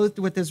clothed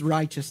with his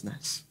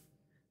righteousness,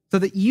 so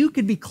that you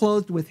could be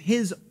clothed with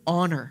his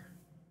honor.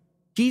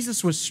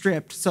 Jesus was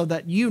stripped so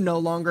that you no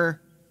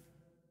longer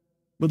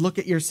would look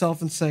at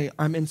yourself and say,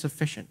 I'm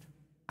insufficient.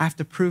 I have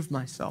to prove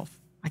myself.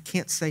 I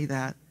can't say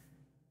that.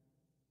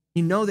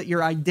 You know that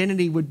your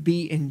identity would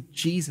be in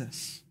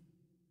Jesus.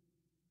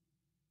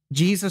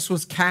 Jesus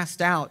was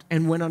cast out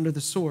and went under the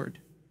sword.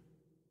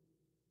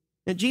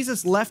 And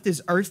Jesus left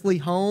his earthly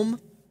home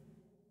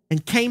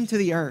and came to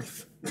the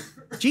earth.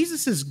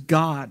 Jesus is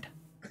God.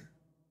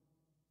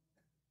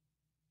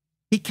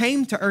 He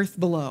came to earth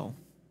below.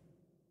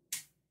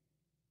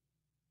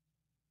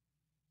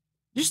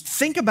 Just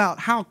think about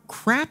how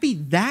crappy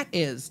that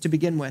is to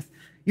begin with.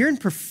 You're in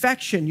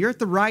perfection. You're at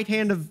the right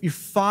hand of your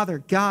Father,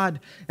 God,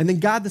 and then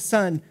God the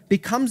Son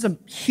becomes a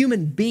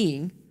human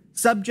being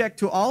subject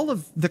to all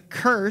of the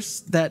curse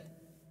that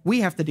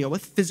we have to deal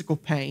with, physical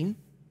pain,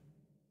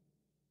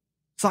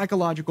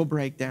 psychological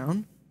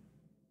breakdown,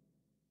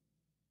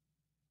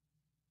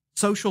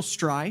 social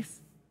strife.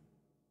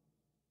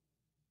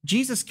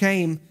 Jesus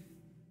came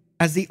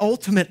as the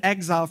ultimate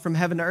exile from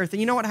heaven to earth. And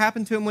you know what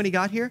happened to him when he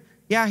got here?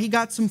 Yeah, he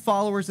got some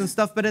followers and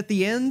stuff, but at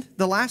the end,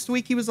 the last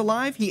week he was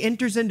alive, he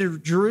enters into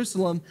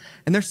Jerusalem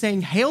and they're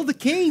saying, "Hail the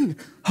King,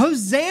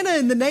 Hosanna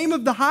in the name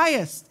of the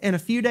highest." And a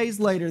few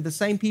days later, the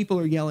same people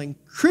are yelling,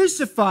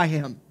 "Crucify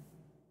him."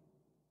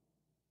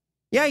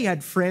 Yeah, he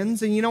had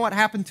friends, and you know what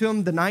happened to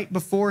him the night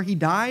before he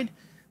died?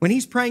 When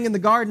he's praying in the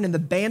garden and the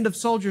band of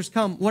soldiers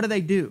come, what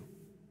do?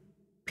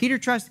 Peter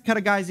tries to cut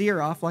a guy's ear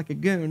off like a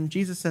goon.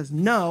 Jesus says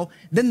no.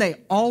 Then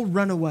they all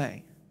run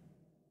away.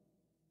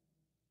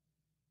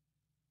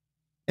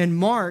 And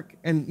Mark,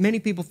 and many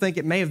people think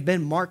it may have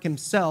been Mark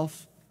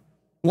himself,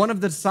 one of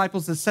the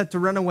disciples is said to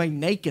run away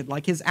naked,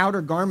 like his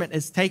outer garment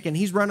is taken.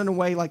 He's running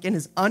away like in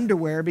his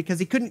underwear because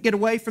he couldn't get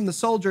away from the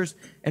soldiers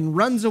and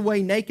runs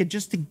away naked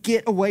just to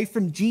get away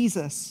from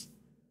Jesus.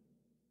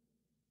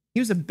 He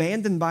was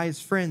abandoned by his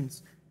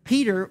friends.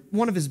 Peter,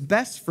 one of his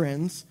best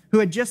friends, who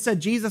had just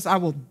said, "Jesus, I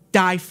will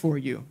die for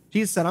you."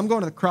 Jesus said, "I'm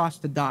going to the cross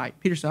to die."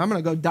 Peter said, "I'm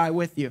going to go die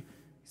with you."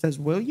 He says,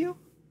 "Will you?"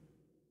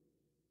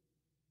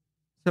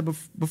 So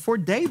before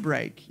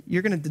daybreak,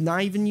 you're going to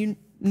deny even you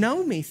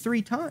know me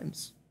 3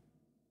 times.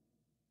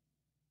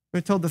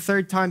 We're told the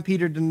third time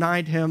Peter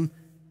denied him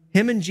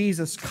and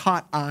Jesus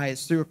caught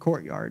eyes through a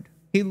courtyard.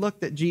 He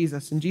looked at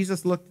Jesus and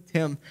Jesus looked at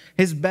him.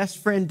 His best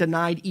friend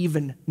denied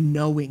even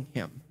knowing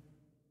him.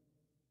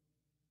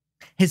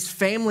 His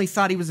family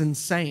thought he was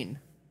insane.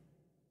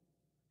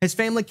 His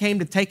family came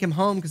to take him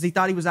home because he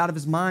thought he was out of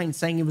his mind,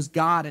 saying he was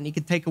God and he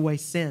could take away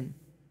sin.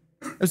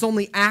 It was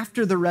only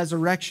after the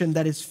resurrection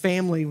that his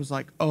family was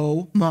like,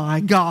 "Oh my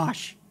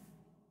gosh,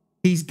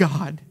 he's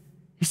God.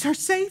 He's our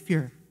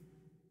Savior."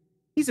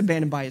 He's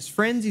abandoned by his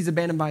friends. He's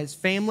abandoned by his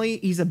family.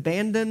 He's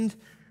abandoned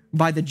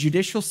by the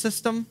judicial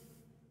system.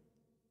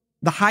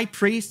 The high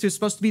priest, who's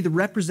supposed to be the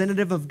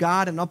representative of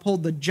God and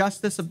uphold the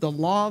justice of the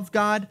law of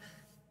God.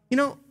 You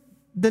know,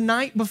 the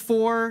night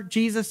before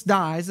Jesus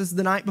dies is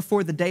the night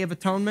before the Day of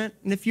Atonement.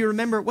 And if you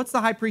remember, what's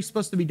the high priest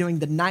supposed to be doing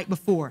the night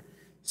before?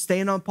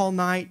 Staying up all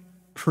night,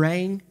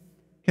 praying,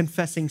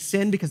 confessing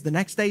sin, because the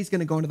next day he's going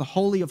to go into the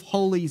Holy of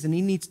Holies and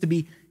he needs to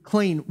be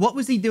clean. What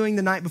was he doing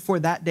the night before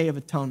that Day of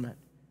Atonement?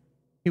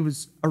 He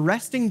was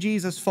arresting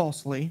Jesus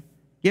falsely,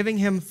 giving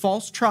him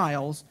false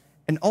trials,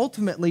 and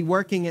ultimately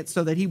working it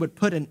so that he would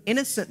put an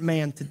innocent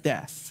man to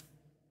death.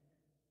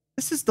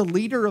 This is the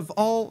leader of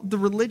all the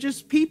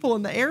religious people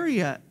in the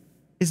area,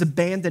 is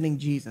abandoning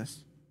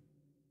Jesus.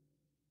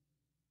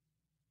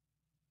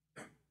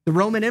 The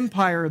Roman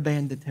Empire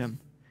abandoned him.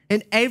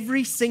 In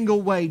every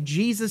single way,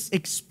 Jesus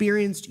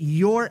experienced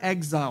your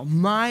exile,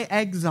 my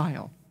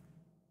exile.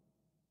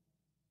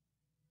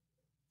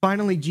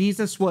 Finally,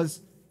 Jesus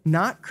was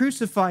not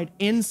crucified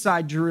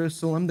inside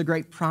Jerusalem, the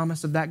great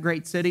promise of that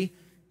great city.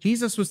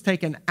 Jesus was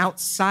taken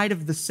outside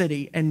of the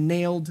city and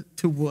nailed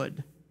to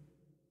wood.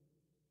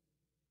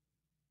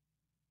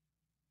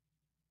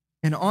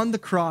 And on the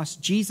cross,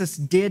 Jesus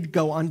did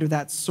go under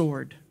that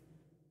sword.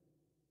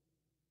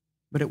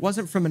 But it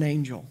wasn't from an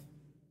angel.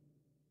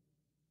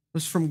 It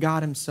was from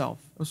God himself.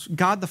 It was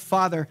God the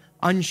Father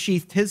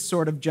unsheathed his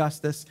sword of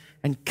justice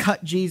and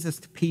cut Jesus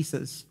to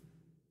pieces.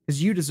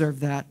 Because you deserve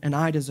that and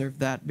I deserve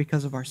that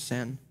because of our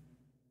sin.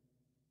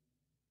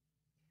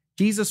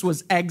 Jesus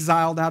was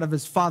exiled out of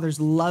his Father's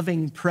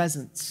loving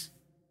presence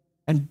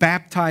and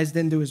baptized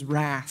into his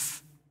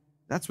wrath.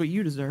 That's what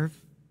you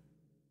deserve.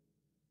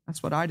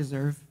 That's what I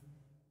deserve.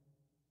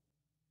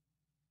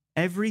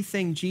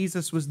 Everything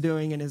Jesus was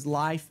doing in his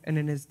life and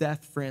in his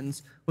death,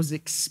 friends, was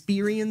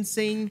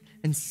experiencing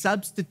and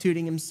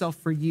substituting himself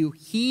for you.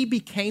 He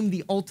became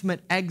the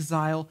ultimate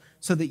exile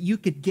so that you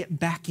could get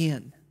back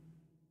in,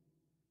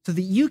 so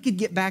that you could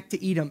get back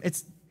to Edom.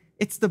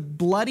 It's the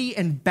bloody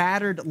and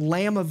battered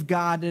Lamb of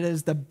God. It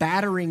is the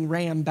battering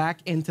ram back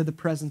into the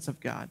presence of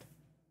God.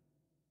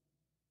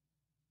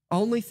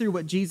 Only through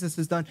what Jesus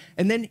has done.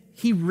 And then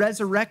he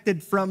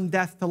resurrected from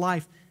death to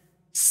life,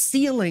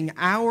 sealing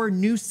our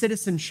new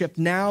citizenship.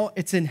 Now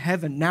it's in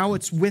heaven. Now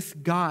it's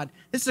with God.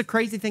 This is a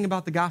crazy thing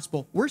about the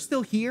gospel. We're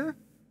still here.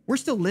 We're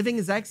still living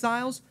as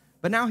exiles.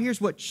 But now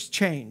here's what's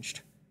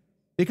changed.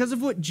 Because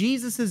of what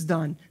Jesus has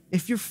done,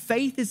 if your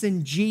faith is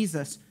in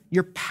Jesus,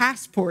 your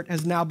passport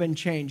has now been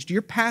changed.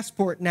 Your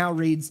passport now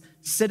reads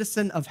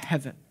citizen of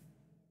heaven.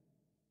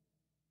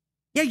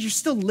 Yeah, you're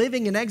still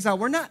living in exile.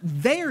 We're not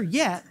there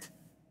yet,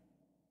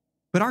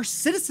 but our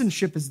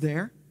citizenship is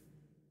there.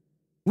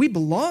 We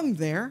belong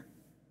there.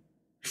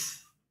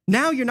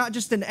 Now you're not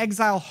just in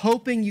exile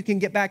hoping you can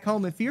get back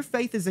home. If your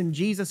faith is in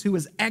Jesus who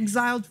was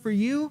exiled for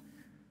you,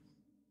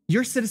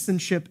 your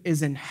citizenship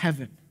is in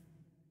heaven.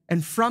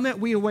 And from it,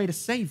 we await a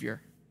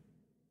Savior,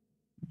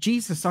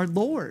 Jesus, our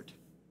Lord.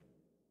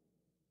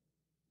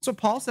 So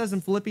Paul says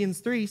in Philippians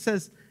 3, he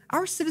says,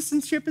 our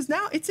citizenship is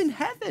now, it's in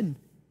heaven.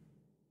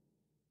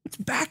 It's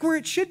back where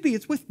it should be.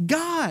 It's with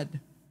God.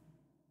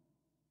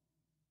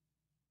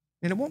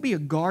 And it won't be a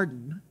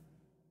garden.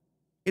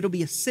 It'll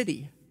be a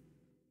city.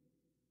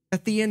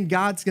 At the end,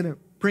 God's going to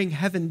bring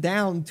heaven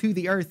down to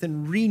the earth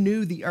and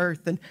renew the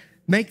earth and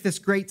make this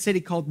great city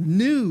called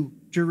New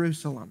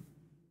Jerusalem.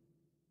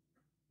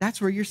 That's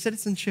where your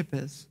citizenship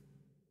is.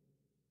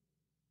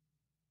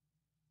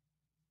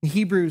 In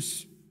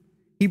Hebrews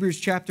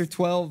chapter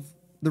 12,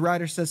 the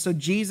writer says, so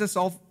Jesus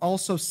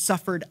also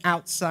suffered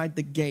outside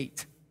the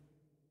gate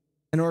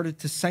in order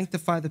to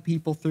sanctify the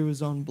people through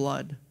his own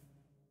blood.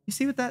 You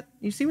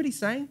see what he's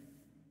saying?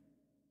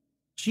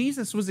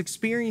 Jesus was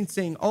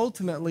experiencing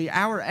ultimately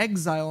our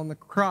exile on the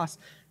cross.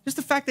 Just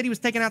the fact that he was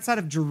taken outside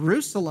of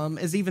Jerusalem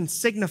is even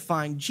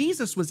signifying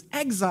Jesus was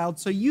exiled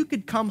so you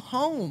could come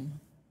home.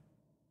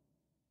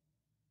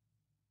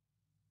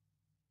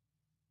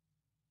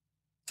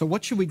 So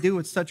what should we do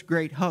with such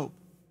great hope?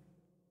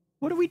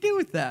 What do we do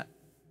with that?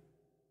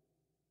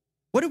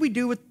 What do we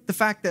do with the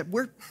fact that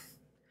we're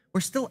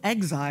still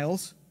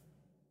exiles,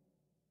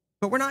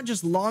 but we're not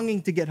just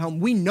longing to get home.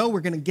 We know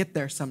we're going to get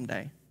there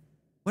someday.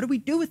 What do we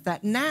do with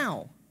that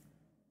now?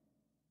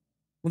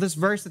 Well, this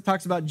verse that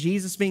talks about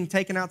Jesus being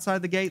taken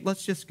outside the gate,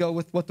 let's just go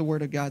with what the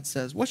Word of God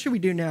says. What should we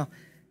do now?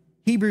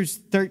 Hebrews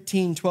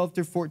 13, 12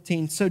 through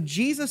 14. So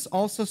Jesus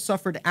also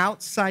suffered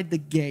outside the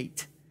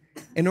gate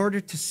in order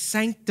to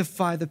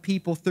sanctify the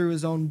people through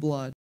his own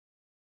blood.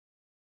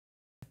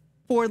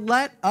 For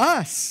let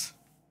us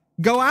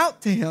go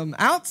out to him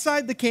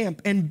outside the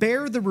camp and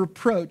bear the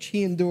reproach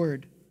he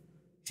endured.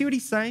 See what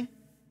he's saying?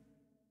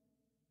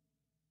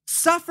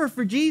 Suffer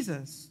for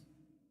Jesus.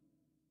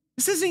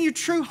 This isn't your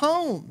true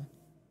home.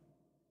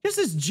 Just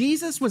as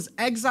Jesus was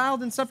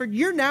exiled and suffered,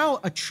 you're now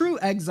a true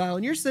exile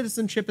and your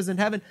citizenship is in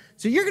heaven,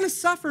 so you're going to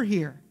suffer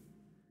here.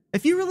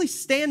 If you really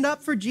stand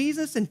up for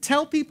Jesus and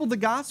tell people the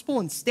gospel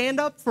and stand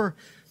up for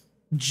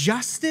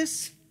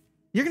justice,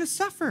 you're going to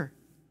suffer.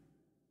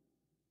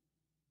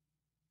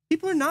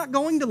 People are not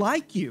going to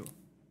like you.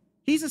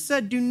 Jesus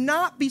said, do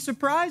not be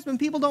surprised when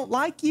people don't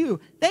like you.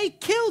 They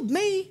killed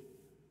me,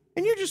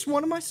 and you're just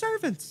one of my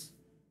servants.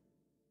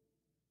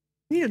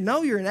 You need to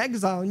know you're in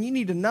exile, and you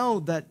need to know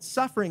that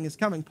suffering is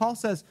coming. Paul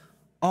says,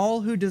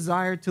 all who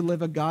desire to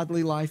live a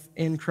godly life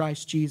in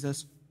Christ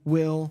Jesus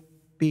will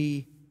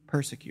be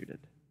persecuted.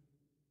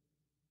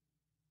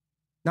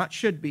 Not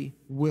should be,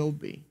 will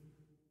be.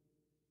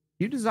 If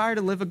you desire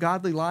to live a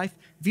godly life,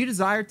 if you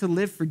desire to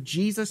live for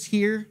Jesus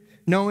here,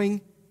 knowing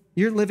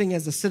you're living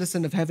as a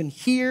citizen of heaven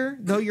here,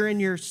 though you're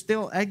in your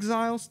still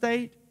exile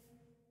state,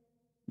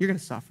 you're going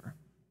to suffer.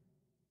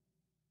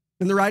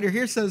 And the writer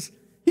here says,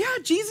 yeah,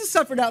 Jesus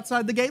suffered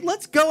outside the gate.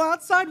 Let's go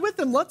outside with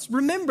him. Let's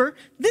remember,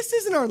 this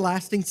isn't our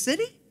lasting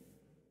city.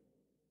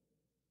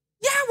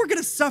 Yeah, we're going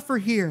to suffer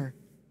here.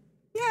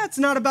 Yeah, it's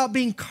not about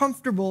being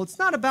comfortable. It's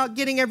not about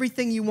getting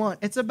everything you want.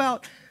 It's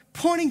about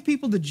pointing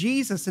people to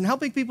Jesus and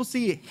helping people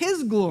see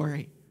his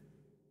glory.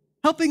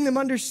 Helping them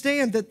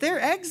understand that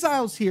they're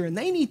exiles here and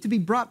they need to be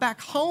brought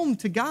back home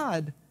to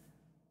God.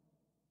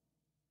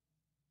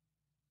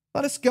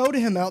 Let us go to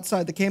him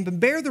outside the camp and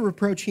bear the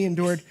reproach he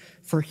endured,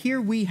 for here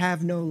we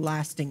have no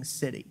lasting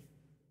city.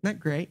 Isn't that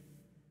great?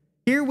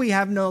 Here we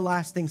have no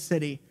lasting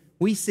city.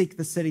 We seek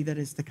the city that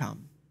is to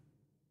come.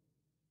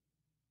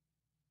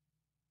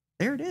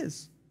 There it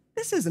is.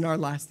 This isn't our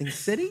lasting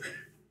city.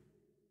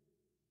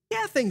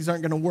 Yeah, things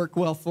aren't going to work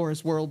well for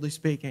us, worldly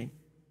speaking.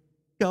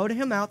 Go to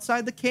him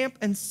outside the camp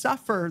and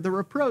suffer the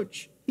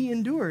reproach he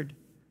endured.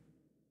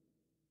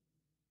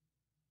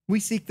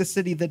 We seek the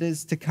city that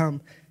is to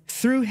come.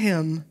 Through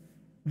him,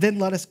 then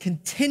let us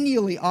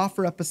continually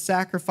offer up a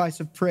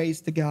sacrifice of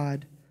praise to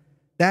God.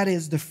 That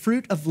is the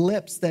fruit of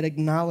lips that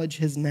acknowledge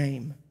his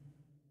name.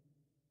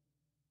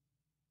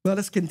 Let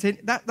us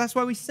continue. That's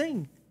why we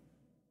sing.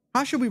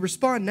 How should we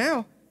respond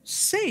now?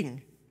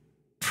 Sing.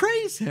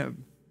 Praise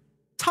him.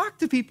 Talk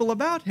to people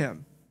about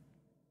him.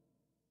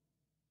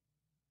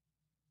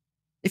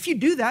 If you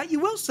do that, you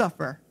will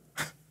suffer.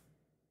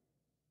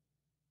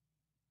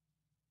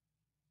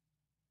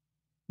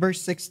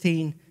 Verse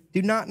 16,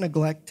 do not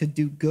neglect to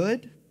do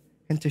good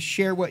and to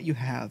share what you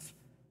have,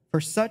 for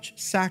such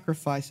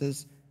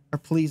sacrifices are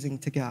pleasing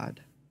to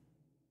God.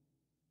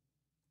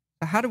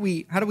 How do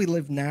we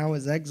live now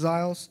as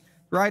exiles?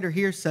 The writer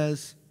here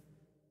says,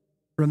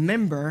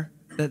 remember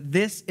that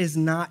this is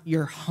not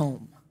your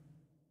home,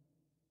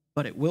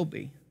 but it will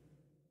be.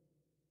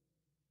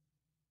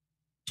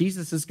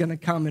 Jesus is going to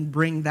come and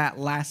bring that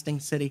lasting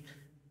city.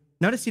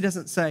 Notice he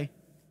doesn't say,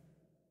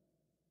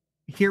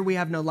 here we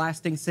have no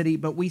lasting city,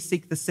 but we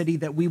seek the city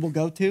that we will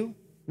go to.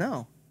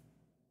 No.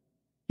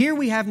 Here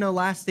we have no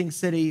lasting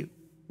city.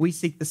 We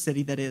seek the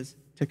city that is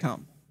to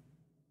come.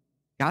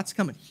 God's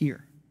coming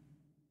here.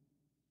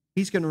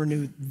 He's going to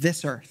renew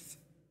this earth.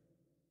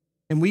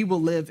 And we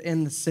will live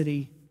in the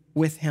city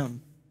with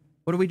him.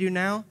 What do we do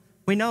now?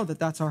 We know that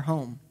that's our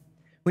home.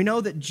 We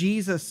know that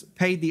Jesus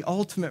paid the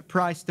ultimate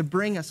price to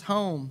bring us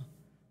home.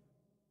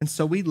 And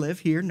so we live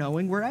here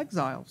knowing we're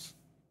exiles.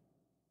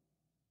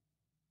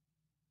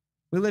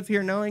 We live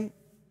here knowing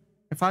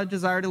if I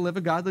desire to live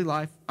a godly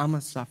life, I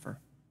must suffer.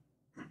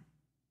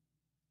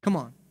 Come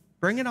on,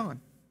 bring it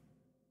on.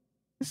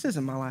 This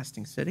isn't my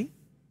lasting city.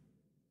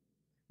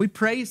 We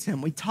praise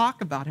him. We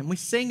talk about him. We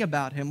sing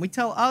about him. We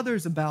tell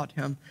others about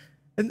him.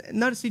 And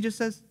notice he just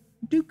says,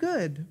 do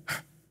good.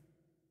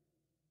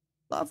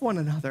 Love one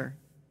another.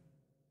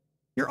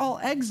 You're all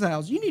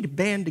exiles. You need to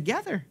band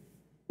together.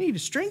 You need to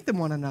strengthen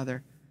one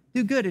another.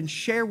 Do good and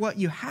share what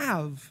you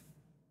have.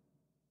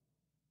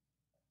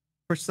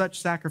 For such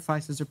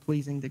sacrifices are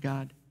pleasing to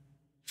God.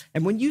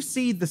 And when you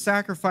see the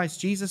sacrifice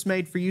Jesus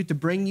made for you to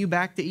bring you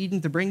back to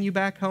Eden, to bring you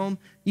back home,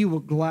 you will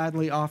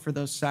gladly offer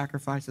those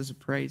sacrifices of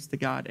praise to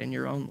God in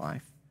your own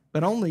life.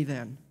 But only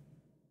then.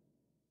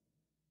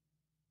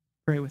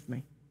 Pray with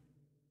me.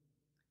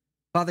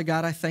 Father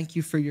God, I thank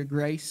you for your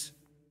grace.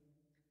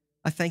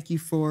 I thank you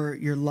for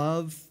your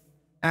love.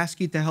 I ask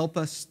you to help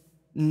us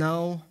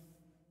know,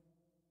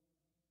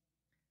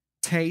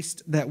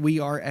 taste that we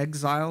are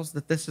exiles,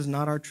 that this is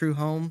not our true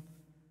home.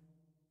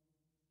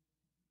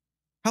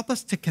 Help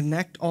us to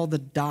connect all the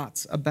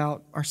dots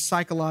about our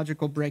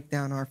psychological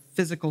breakdown, our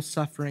physical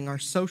suffering, our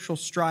social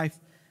strife.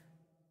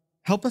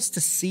 Help us to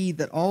see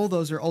that all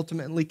those are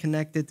ultimately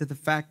connected to the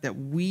fact that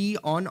we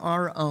on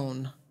our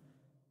own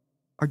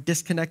are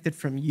disconnected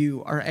from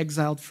you, are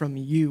exiled from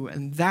you,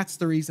 and that's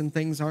the reason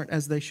things aren't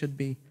as they should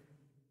be.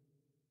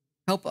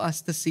 Help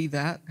us to see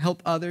that.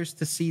 Help others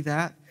to see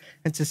that,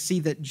 and to see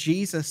that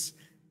Jesus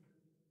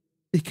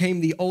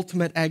became the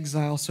ultimate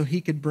exile so he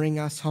could bring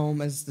us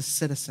home as the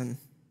citizen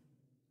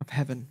of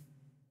heaven.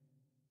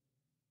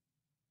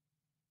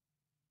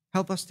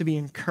 Help us to be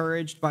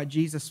encouraged by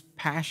Jesus'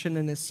 passion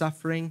and his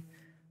suffering,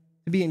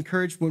 to be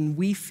encouraged when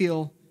we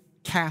feel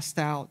cast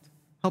out.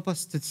 Help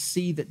us to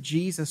see that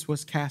Jesus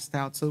was cast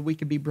out so that we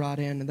could be brought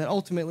in, and that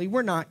ultimately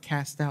we're not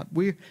cast out.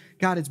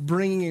 God is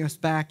bringing us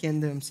back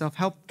into himself.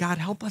 Help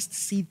us to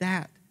see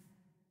that.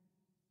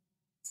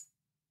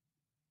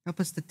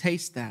 Help us to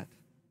taste that.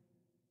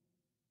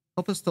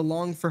 Help us to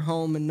long for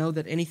home and know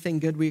that anything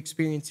good we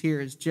experience here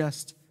is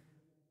just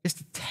a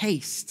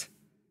taste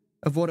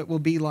of what it will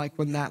be like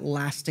when that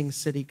lasting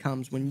city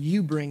comes, when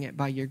you bring it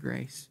by your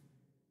grace.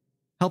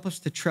 Help us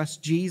to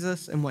trust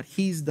Jesus and what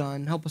he's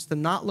done. Help us to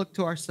not look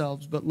to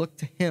ourselves, but look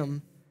to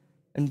him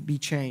and be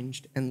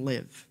changed and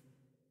live.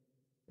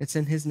 It's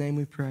in his name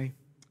we pray.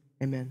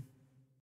 Amen.